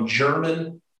Coast among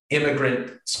German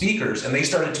immigrant speakers. And they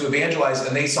started to evangelize,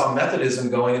 and they saw Methodism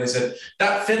going, and they said,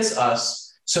 that fits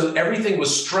us. So everything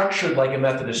was structured like a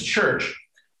Methodist church.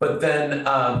 But then,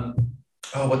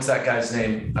 what's that guy's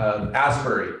name?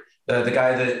 Asbury, the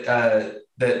guy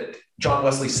that John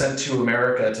Wesley sent to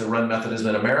America to run Methodism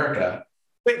in America.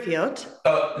 Whitfield.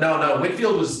 No,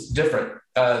 Whitfield was different.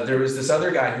 There was this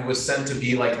other guy who was sent to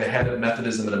be like the head of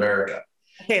Methodism in America.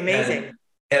 Okay, amazing.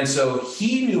 And so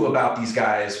he knew about these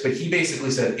guys, but he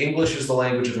basically said, English is the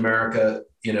language of America.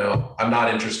 I'm not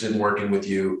interested in working with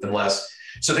you unless.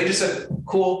 So they just said,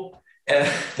 cool. And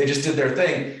they just did their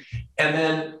thing. And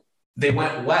then they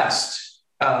went west.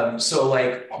 So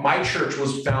like my church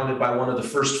was founded by one of the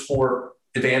first 4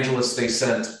 evangelists they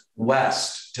sent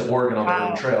west to Oregon on the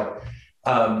Oregon Trail.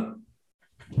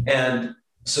 And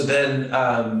so then,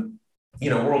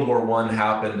 World War I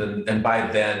happened. And by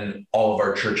then, all of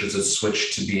our churches had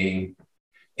switched to being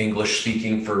English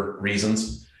speaking for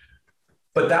reasons.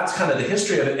 But that's kind of the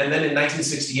history of it. And then in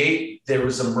 1968, there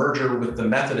was a merger with the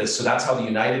Methodists. So that's how the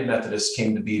United Methodists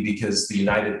came to be, because the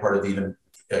United part of that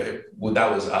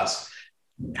was us.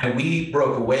 And we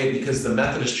broke away because the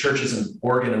Methodist churches in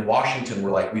Oregon and Washington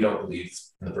were like, we don't believe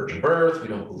in the virgin birth. We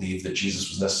don't believe that Jesus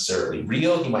was necessarily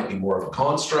real. He might be more of a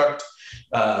construct.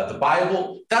 The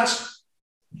Bible, that's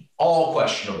all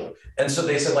questionable. And so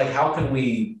they said, like, how can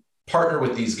we partner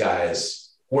with these guys?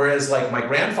 Whereas like my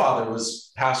grandfather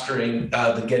was pastoring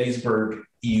the Gettysburg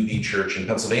EUB church in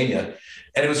Pennsylvania,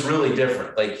 and it was really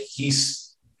different. Like he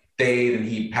stayed and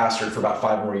he pastored for about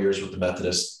 5 more years with the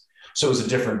Methodists. So it was a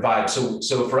different vibe.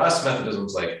 So for us, Methodism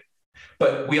was like,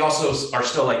 but we also are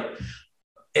still like,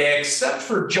 except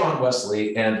for John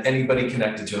Wesley and anybody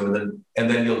connected to him. And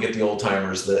then you'll get the old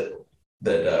timers that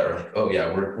are like, oh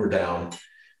yeah, we're down.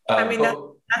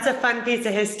 That's a fun piece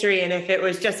of history. And if it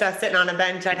was just us sitting on a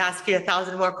bench, I'd ask you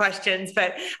 1,000 more questions.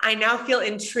 But I now feel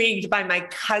intrigued by my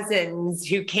cousins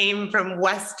who came from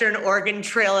Western Oregon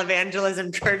Trail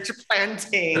Evangelism Church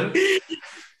planting.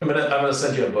 I'm gonna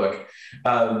send you a book.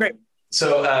 Great.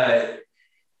 So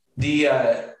when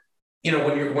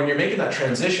you're making that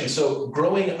transition, so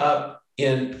growing up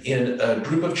in a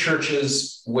group of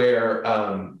churches where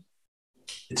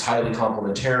it's highly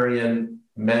complementarian,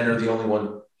 men are the only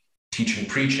one teaching,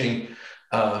 preaching,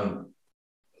 and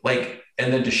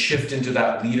then to shift into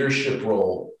that leadership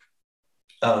role.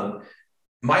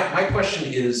 My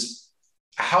question is,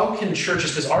 how can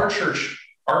churches, because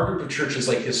our group of churches,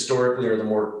 like historically, are the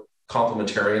more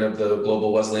complementarian of the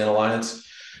Global Wesleyan Alliance.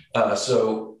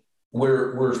 So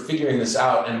we're figuring this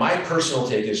out. And my personal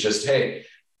take is just, hey,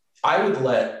 I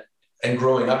would and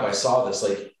growing up, I saw this,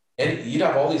 and you'd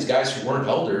have all these guys who weren't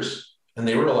elders, and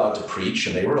they were allowed to preach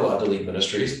and they were allowed to lead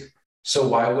ministries. So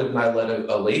why wouldn't I let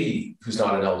a lady who's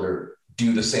not an elder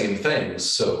do the same things?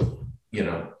 So,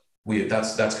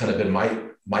 that's kind of been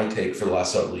my take for the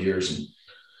last several years.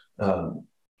 And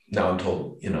now I'm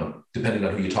told, depending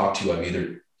on who you talk to,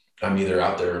 I'm either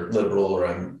out there liberal or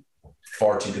I'm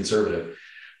far too conservative.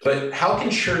 But how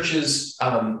can churches,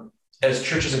 as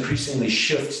churches increasingly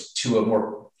shift to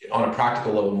on a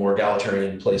practical level, more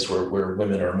egalitarian place where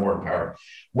women are more empowered,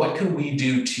 what can we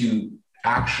do to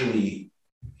actually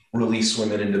release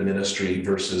women into ministry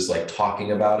versus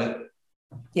talking about it?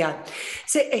 Yeah.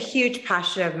 So a huge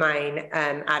passion of mine,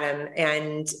 Adam.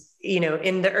 And,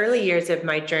 in the early years of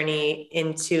my journey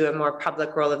into a more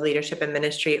public role of leadership and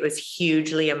ministry, it was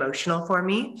hugely emotional for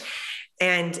me.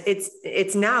 And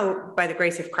it's now, by the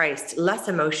grace of Christ, less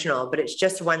emotional, but it's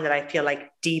just one that I feel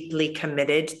like deeply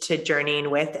committed to journeying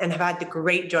with, and have had the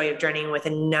great joy of journeying with a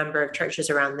number of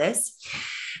churches around this.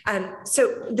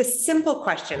 So the simple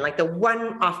question, like the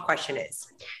one-off question is,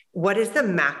 what is the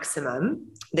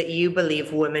maximum that you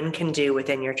believe women can do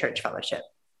within your church fellowship?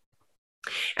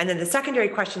 And then the secondary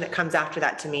question that comes after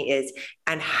that to me is,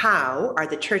 and how are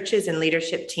the churches and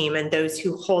leadership team and those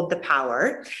who hold the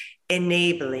power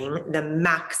enabling the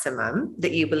maximum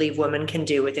that you believe women can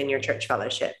do within your church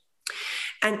fellowship?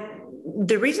 And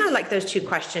the reason I like those two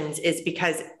questions is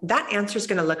because that answer is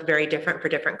going to look very different for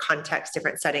different contexts,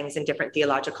 different settings, and different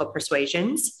theological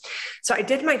persuasions. So I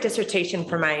did my dissertation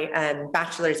for my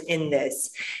bachelor's in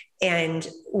this. And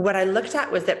what I looked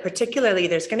at was that particularly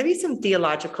there's going to be some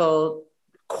theological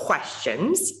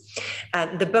questions.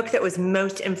 The book that was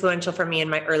most influential for me in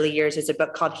my early years is a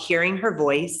book called Hearing Her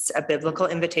Voice, A Biblical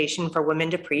Invitation for Women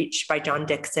to Preach by John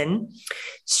Dickson.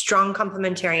 Strong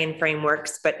complementarian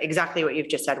frameworks, but exactly what you've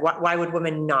just said. Why would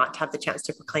women not have the chance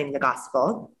to proclaim the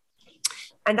gospel?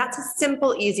 And that's a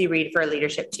simple, easy read for a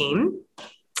leadership team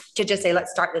to just say,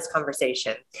 let's start this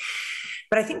conversation.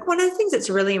 But I think one of the things that's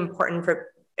really important for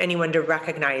anyone to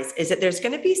recognize is that there's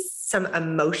going to be some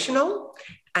emotional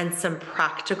and some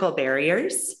practical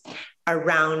barriers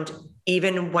around,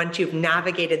 even once you've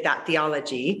navigated that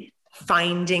theology,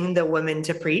 finding the woman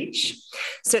to preach.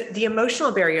 So the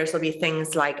emotional barriers will be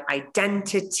things like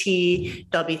identity.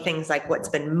 There'll be things like what's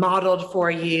been modeled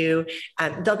for you.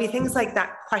 There'll be things like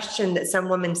that question that some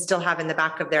women still have in the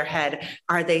back of their head.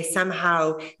 Are they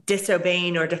somehow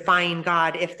disobeying or defying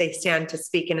God if they stand to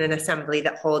speak in an assembly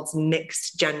that holds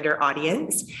mixed gender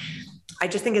audience? I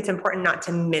just think it's important not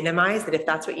to minimize that if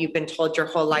that's what you've been told your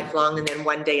whole life long, and then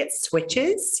one day it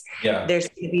switches, there's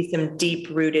going to be some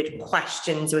deep-rooted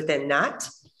questions within that.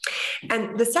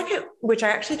 And the second, which I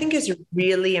actually think is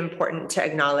really important to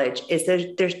acknowledge, is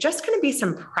there's just going to be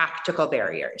some practical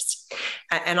barriers.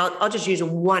 And I'll just use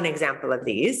one example of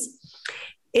these.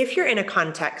 If you're in a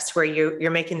context where you're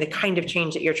making the kind of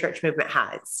change that your church movement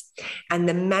has, and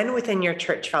the men within your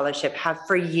church fellowship have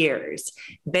for years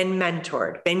been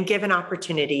mentored, been given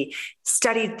opportunity,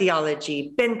 studied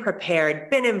theology, been prepared,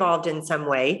 been involved in some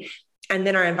way, and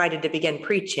then are invited to begin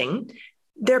preaching,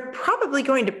 they're probably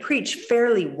going to preach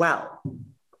fairly well.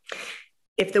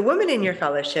 If the women in your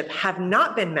fellowship have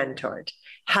not been mentored,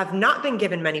 have not been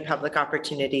given many public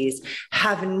opportunities,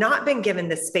 have not been given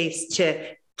the space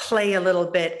to play a little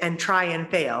bit and try and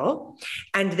fail,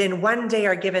 and then one day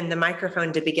are given the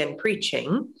microphone to begin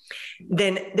preaching,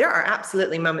 then there are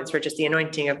absolutely moments where just the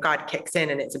anointing of God kicks in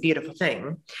and it's a beautiful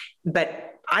thing.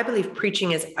 But I believe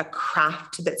preaching is a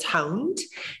craft that's honed.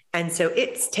 And so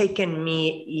it's taken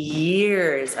me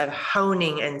years of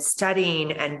honing and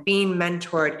studying and being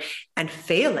mentored and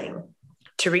failing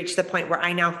to reach the point where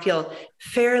I now feel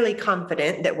fairly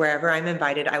confident that wherever I'm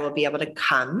invited, I will be able to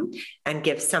come and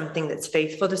give something that's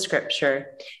faithful to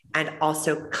Scripture and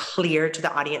also clear to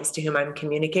the audience to whom I'm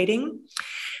communicating.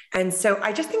 And so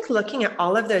I just think looking at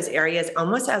all of those areas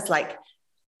almost as like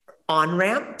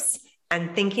on-ramps,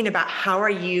 and thinking about how are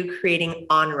you creating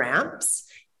on-ramps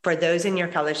for those in your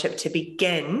fellowship to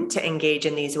begin to engage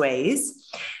in these ways.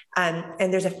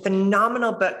 And there's a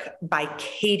phenomenal book by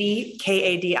Kadi,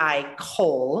 K-A-D-I,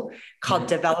 Cole, called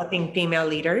Developing Female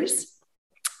Leaders,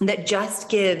 that just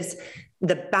gives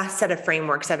the best set of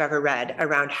frameworks I've ever read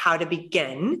around how to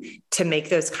begin to make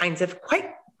those kinds of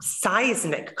quite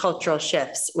seismic cultural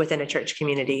shifts within a church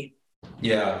community.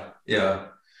 Yeah.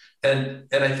 And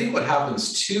I think what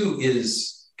happens too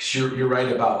is, because you're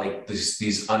right about like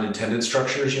these unintended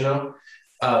structures, you know.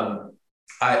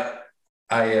 I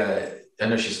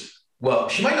know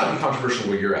she might not be controversial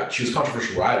where you're at. She was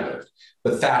controversial where I lived,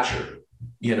 but Thatcher,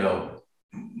 you know,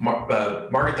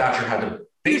 Margaret Thatcher had to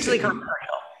hugely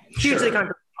controversial. Hugely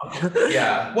controversial.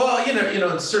 Yeah. Well, you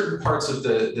know, in certain parts of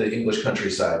the English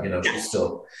countryside, you know, she's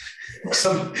still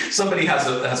somebody has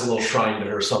a little shrine to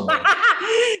her somewhere.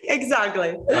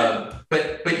 Exactly.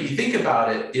 But you think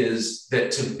about it, is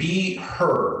that to be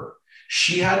her,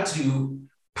 she had to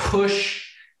push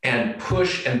and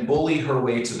bully her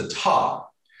way to the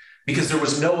top, because there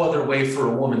was no other way for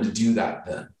a woman to do that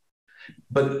then.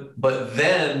 But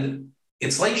then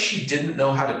it's like she didn't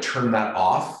know how to turn that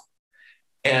off.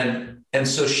 And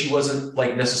so she wasn't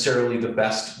like necessarily the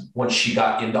best once she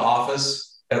got into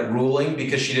office at ruling,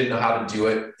 because she didn't know how to do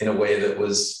it in a way that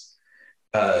was,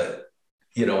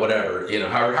 you know, whatever, you know,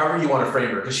 however you want to frame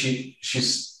her, because she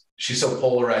she's so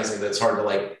polarizing that it's hard to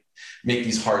like make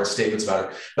these hard statements about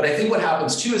her. But I think what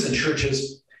happens too is in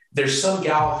churches, there's some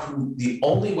gal who the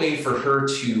only way for her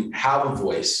to have a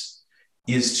voice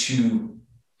is to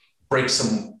break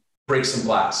some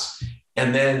glass.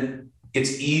 And then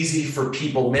it's easy for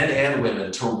people, men and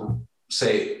women, to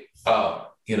say,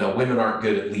 women aren't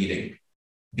good at leading.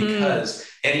 Because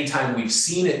anytime we've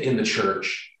seen it in the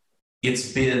church,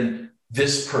 it's been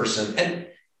this person. And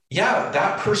yeah,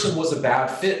 that person was a bad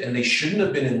fit and they shouldn't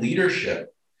have been in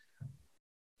leadership.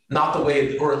 Not the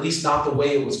way, or at least not the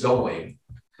way it was going.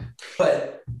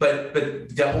 But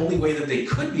the only way that they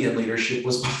could be in leadership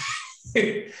was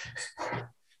by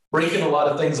breaking a lot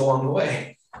of things along the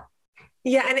way.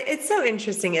 Yeah. And it's so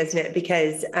interesting, isn't it?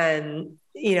 Because,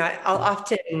 I'll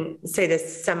often say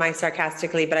this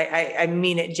semi-sarcastically, but I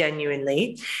mean it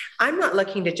genuinely. I'm not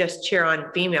looking to just cheer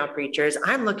on female preachers.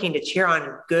 I'm looking to cheer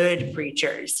on good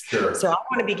preachers. Sure. So I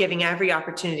want to be giving every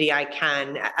opportunity I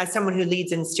can. As someone who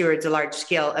leads and stewards a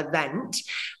large-scale event,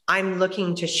 I'm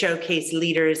looking to showcase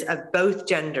leaders of both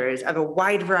genders, of a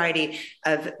wide variety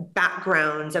of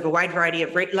backgrounds, of a wide variety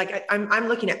of I'm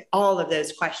looking at all of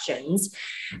those questions.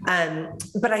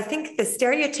 But I think the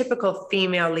stereotypical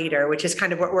female leader, which is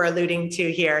kind of what we're alluding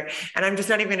to here, and I'm just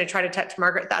not even going to try to touch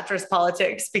Margaret Thatcher's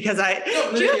politics because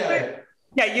you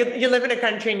live in a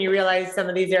country and you realize some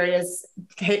of these areas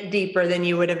hit deeper than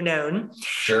you would have known.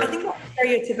 Sure. I think the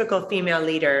stereotypical female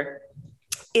leader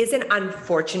is an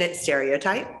unfortunate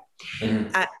stereotype.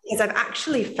 Because I've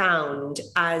actually found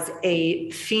as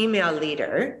a female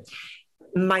leader,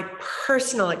 my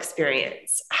personal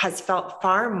experience has felt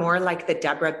far more like the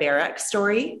Deborah Barrack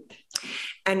story.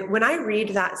 And when I read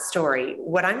that story,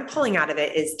 what I'm pulling out of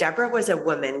it is Deborah was a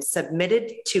woman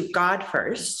submitted to God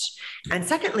first, and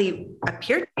secondly,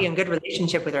 appeared to be in good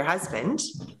relationship with her husband.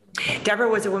 Deborah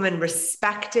was a woman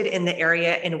respected in the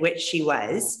area in which she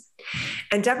was.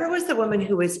 And Deborah was the woman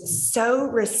who was so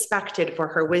respected for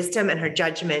her wisdom and her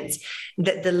judgments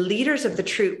that the leaders of the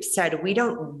troops said, we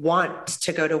don't want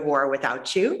to go to war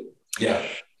without you. Yeah.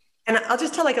 And I'll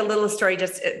just tell like a little story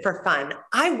just for fun.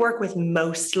 I work with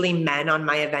mostly men on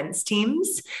my events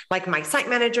teams. Like my site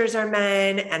managers are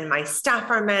men and my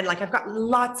staff are men. Like I've got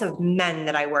lots of men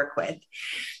that I work with.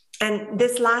 And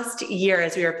this last year,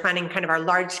 as we were planning kind of our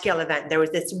large scale event, there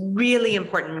was this really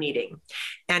important meeting.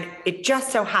 And it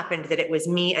just so happened that it was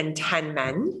me and 10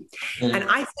 men. And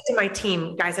I said to my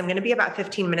team, guys, I'm going to be about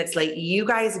 15 minutes late. You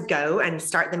guys go and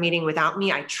start the meeting without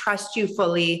me. I trust you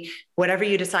fully. Whatever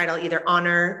you decide, I'll either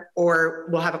honor or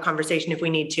we'll have a conversation if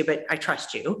we need to, but I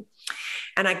trust you.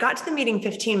 And I got to the meeting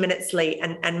 15 minutes late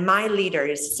and my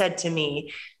leaders said to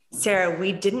me, Sarah,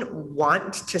 we didn't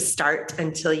want to start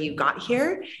until you got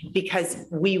here because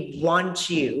we want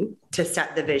you to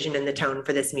set the vision and the tone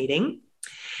for this meeting.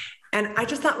 And I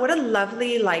just thought, what a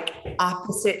lovely, like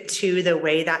opposite to the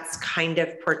way that's kind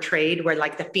of portrayed, where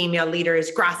like the female leader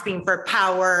is grasping for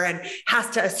power and has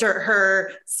to assert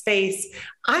her space.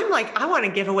 I'm like, I want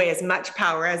to give away as much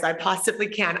power as I possibly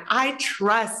can. I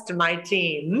trust my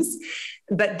teams,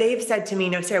 but they've said to me,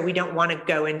 no, Sarah, we don't want to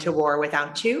go into war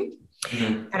without you.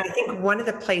 And I think one of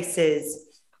the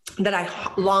places that I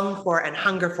long for and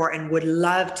hunger for and would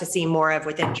love to see more of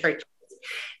within churches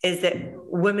is that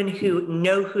women who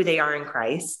know who they are in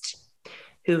Christ,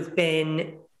 who've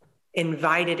been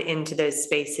invited into those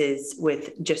spaces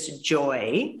with just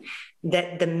joy,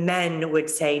 that the men would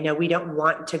say, no, we don't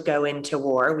want to go into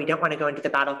war. We don't want to go into the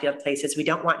battlefield places. We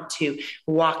don't want to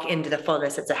walk into the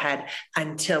fullness that's ahead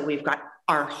until we've got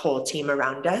our whole team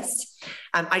around us.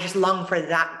 I just long for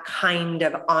that kind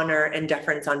of honor and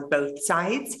deference on both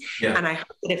sides. Yeah. And I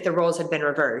hope that if the roles had been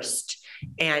reversed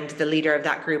and the leader of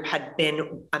that group had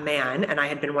been a man and I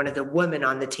had been one of the women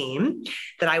on the team,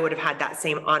 that I would have had that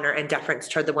same honor and deference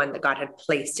toward the one that God had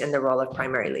placed in the role of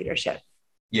primary leadership.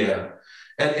 Yeah.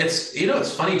 And it's,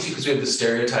 it's funny too, because we have this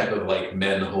stereotype of like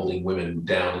men holding women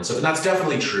down and stuff. And that's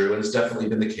definitely true. And it's definitely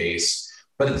been the case.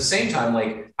 But at the same time,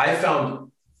 like I found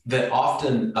that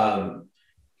often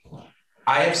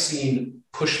I have seen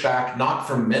pushback, not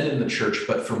from men in the church,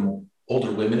 but from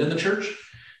older women in the church.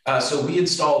 So we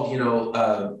installed,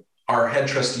 our head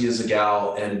trustee is a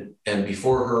gal, and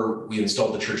before her, we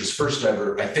installed the church's first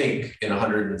ever, I think, in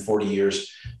 140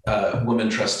 years, woman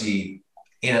trustee.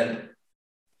 And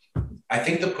I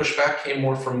think the pushback came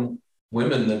more from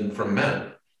women than from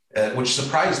men, which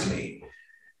surprised me.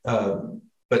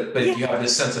 But yeah. You have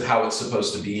this sense of how it's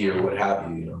supposed to be or what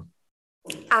have you,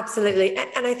 Absolutely.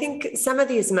 And I think some of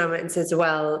these moments as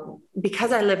well,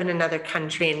 because I live in another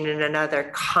country and in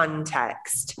another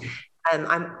context,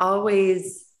 I'm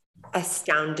always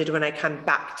astounded when I come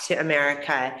back to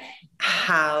America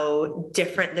how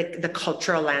different the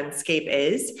cultural landscape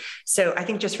is. So I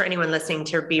think just for anyone listening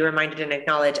to be reminded and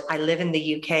acknowledge, I live in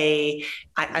the UK.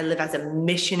 I live as a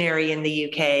missionary in the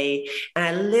UK, and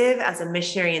I live as a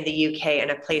missionary in the UK in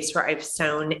a place where I've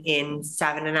sown in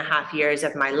 7.5 years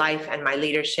of my life and my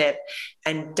leadership,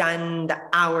 and done the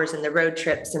hours and the road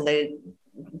trips and the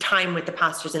time with the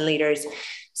pastors and leaders.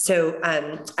 So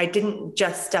I didn't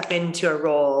just step into a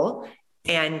role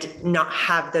and not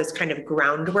have those kind of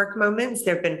groundwork moments.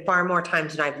 There have been far more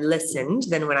times when I've listened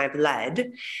than when I've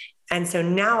led. And so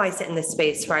now I sit in this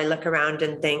space where I look around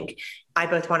and think, I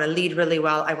both want to lead really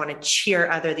well. I want to cheer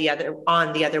the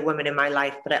other women in my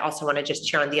life, but I also want to just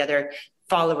cheer on the other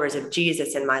followers of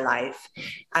Jesus in my life.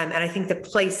 And I think the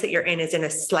place that you're in is in a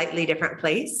slightly different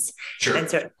place. Sure. And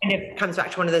so it kind of comes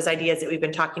back to one of those ideas that we've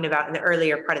been talking about in the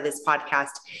earlier part of this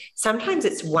podcast. Sometimes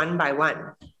it's one by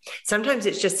one. Sometimes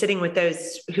it's just sitting with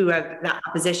those who have that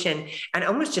opposition and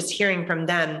almost just hearing from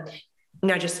them.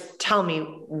 Now, just tell me,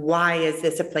 why is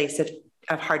this a place of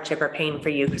hardship or pain for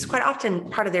you? Because quite often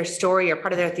part of their story or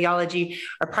part of their theology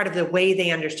or part of the way they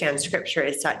understand scripture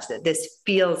is such that this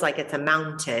feels like it's a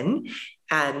mountain.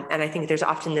 And I think there's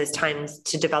often those times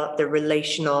to develop the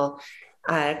relational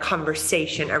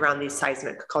conversation around these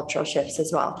seismic cultural shifts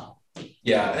as well.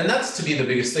 Yeah. And that's to be the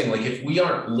biggest thing. Like if we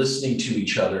aren't listening to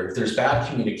each other, if there's bad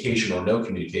communication or no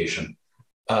communication,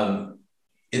 the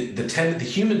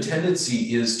human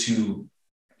tendency is to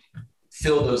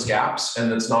fill those gaps.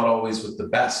 And it's not always with the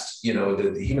best, you know,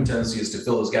 the human tendency is to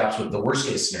fill those gaps with the worst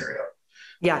case scenario.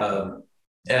 Yeah.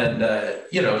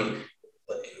 You know,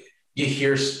 you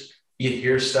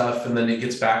hear stuff and then it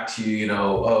gets back to, you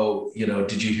know, oh, you know,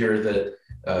 did you hear that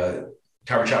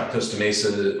Calvary Chapel Costa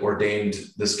Mesa ordained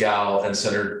this gal and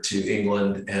sent her to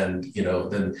England, and you know,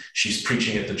 then she's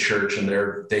preaching at the church and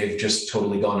they've just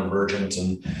totally gone emergent.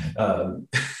 And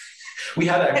we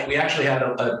actually had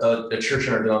a church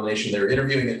in our denomination. They were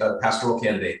interviewing a pastoral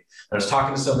candidate. I was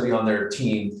talking to somebody on their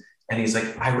team, and he's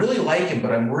like, I really like him,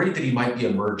 but I'm worried that he might be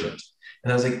emergent.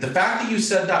 And I was like, the fact that you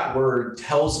said that word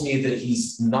tells me that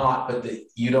he's not, but that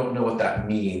you don't know what that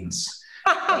means.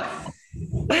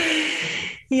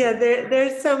 Yeah,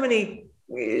 there's so many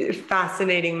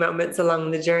fascinating moments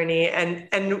along the journey.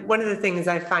 And one of the things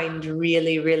I find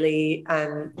really, really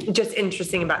just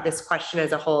interesting about this question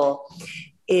as a whole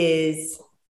is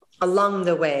along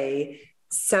the way,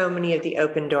 so many of the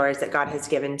open doors that God has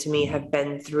given to me have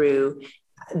been through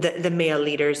the male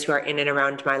leaders who are in and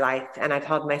around my life. And I've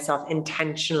held myself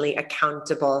intentionally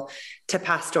accountable to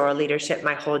pastoral leadership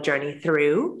my whole journey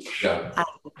through. Yeah.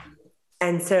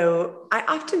 And so I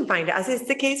often find, as is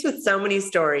the case with so many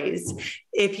stories,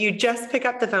 if you just pick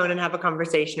up the phone and have a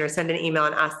conversation or send an email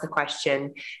and ask the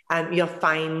question, you'll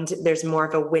find there's more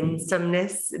of a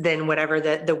winsomeness than whatever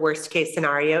the worst case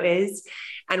scenario is.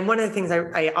 And one of the things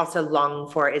I also long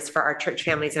for is for our church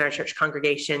families and our church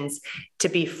congregations to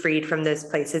be freed from those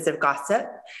places of gossip.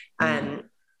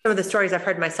 Some of the stories I've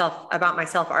heard about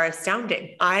myself are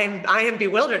astounding. I am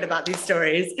bewildered about these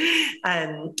stories.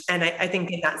 And I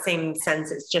think in that same sense,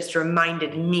 it's just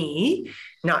reminded me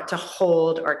not to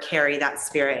hold or carry that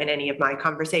spirit in any of my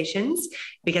conversations,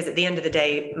 because at the end of the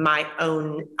day, my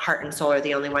own heart and soul are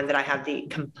the only one that I have the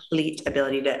complete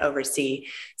ability to oversee.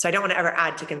 So I don't want to ever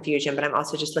add to confusion, but I'm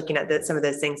also just looking at some of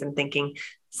those things and thinking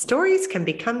stories can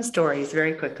become stories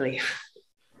very quickly.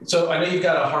 So I know you've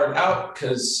got a hard out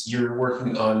because you're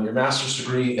working on your master's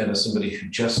degree, and as somebody who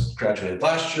just graduated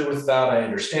last year with that, I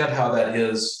understand how that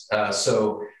is.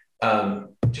 So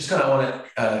just kind of want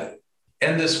to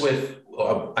end this with,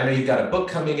 I know you've got a book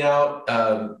coming out,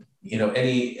 you know,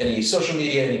 any social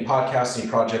media, any podcasts, any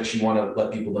projects you want to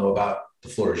let people know about, the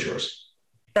floor is yours.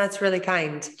 That's really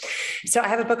kind. So I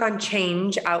have a book on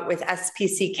change out with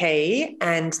SPCK,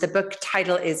 and the book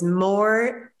title is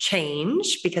More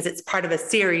Change because it's part of a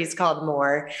series called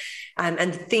More.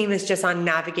 And the theme is just on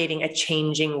navigating a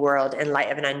changing world in light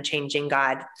of an unchanging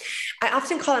God. I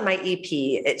often call it my EP.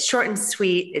 It's short and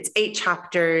sweet. It's 8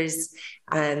 chapters.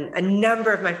 A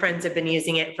number of my friends have been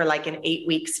using it for like an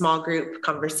 8-week small group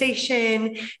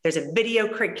conversation. There's a video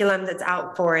curriculum that's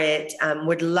out for it.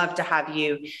 Would love to have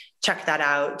you check that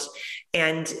out.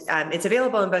 And it's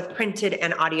available in both printed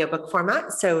and audiobook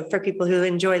format. So for people who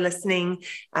enjoy listening,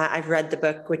 I've read the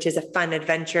book, which is a fun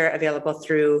adventure available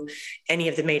through any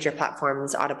of the major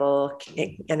platforms, Audible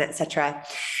and etc.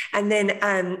 And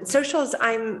then socials,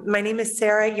 my name is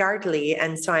Sarah Yardley.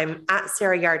 And so I'm at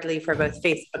Sarah Yardley for both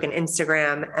Facebook and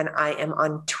Instagram. And I am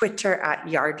on Twitter at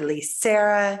Yardley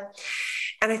Sarah.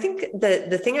 And I think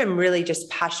the thing I'm really just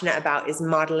passionate about is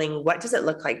modeling what does it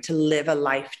look like to live a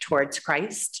life towards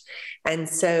Christ. And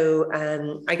so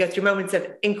I go through moments of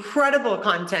incredible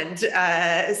content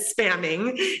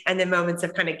spamming, and then moments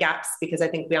of kind of gaps, because I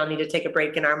think we all need to take a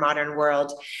break in our modern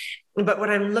world. But what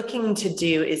I'm looking to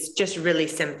do is just really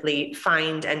simply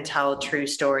find and tell true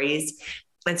stories.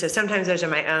 And so sometimes those are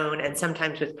my own, and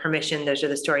sometimes with permission, those are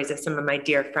the stories of some of my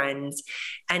dear friends,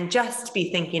 and just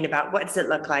be thinking about what does it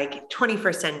look like,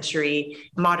 21st century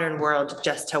modern world,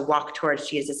 just to walk towards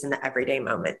Jesus in the everyday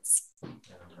moments.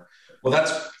 Well,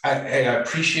 I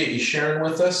appreciate you sharing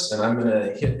with us, and I'm going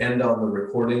to hit end on the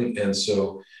recording. And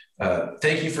so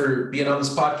thank you for being on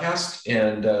this podcast,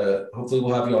 and hopefully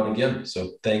we'll have you on again.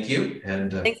 So thank you.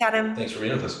 And thanks, Adam. Thanks for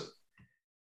being with us.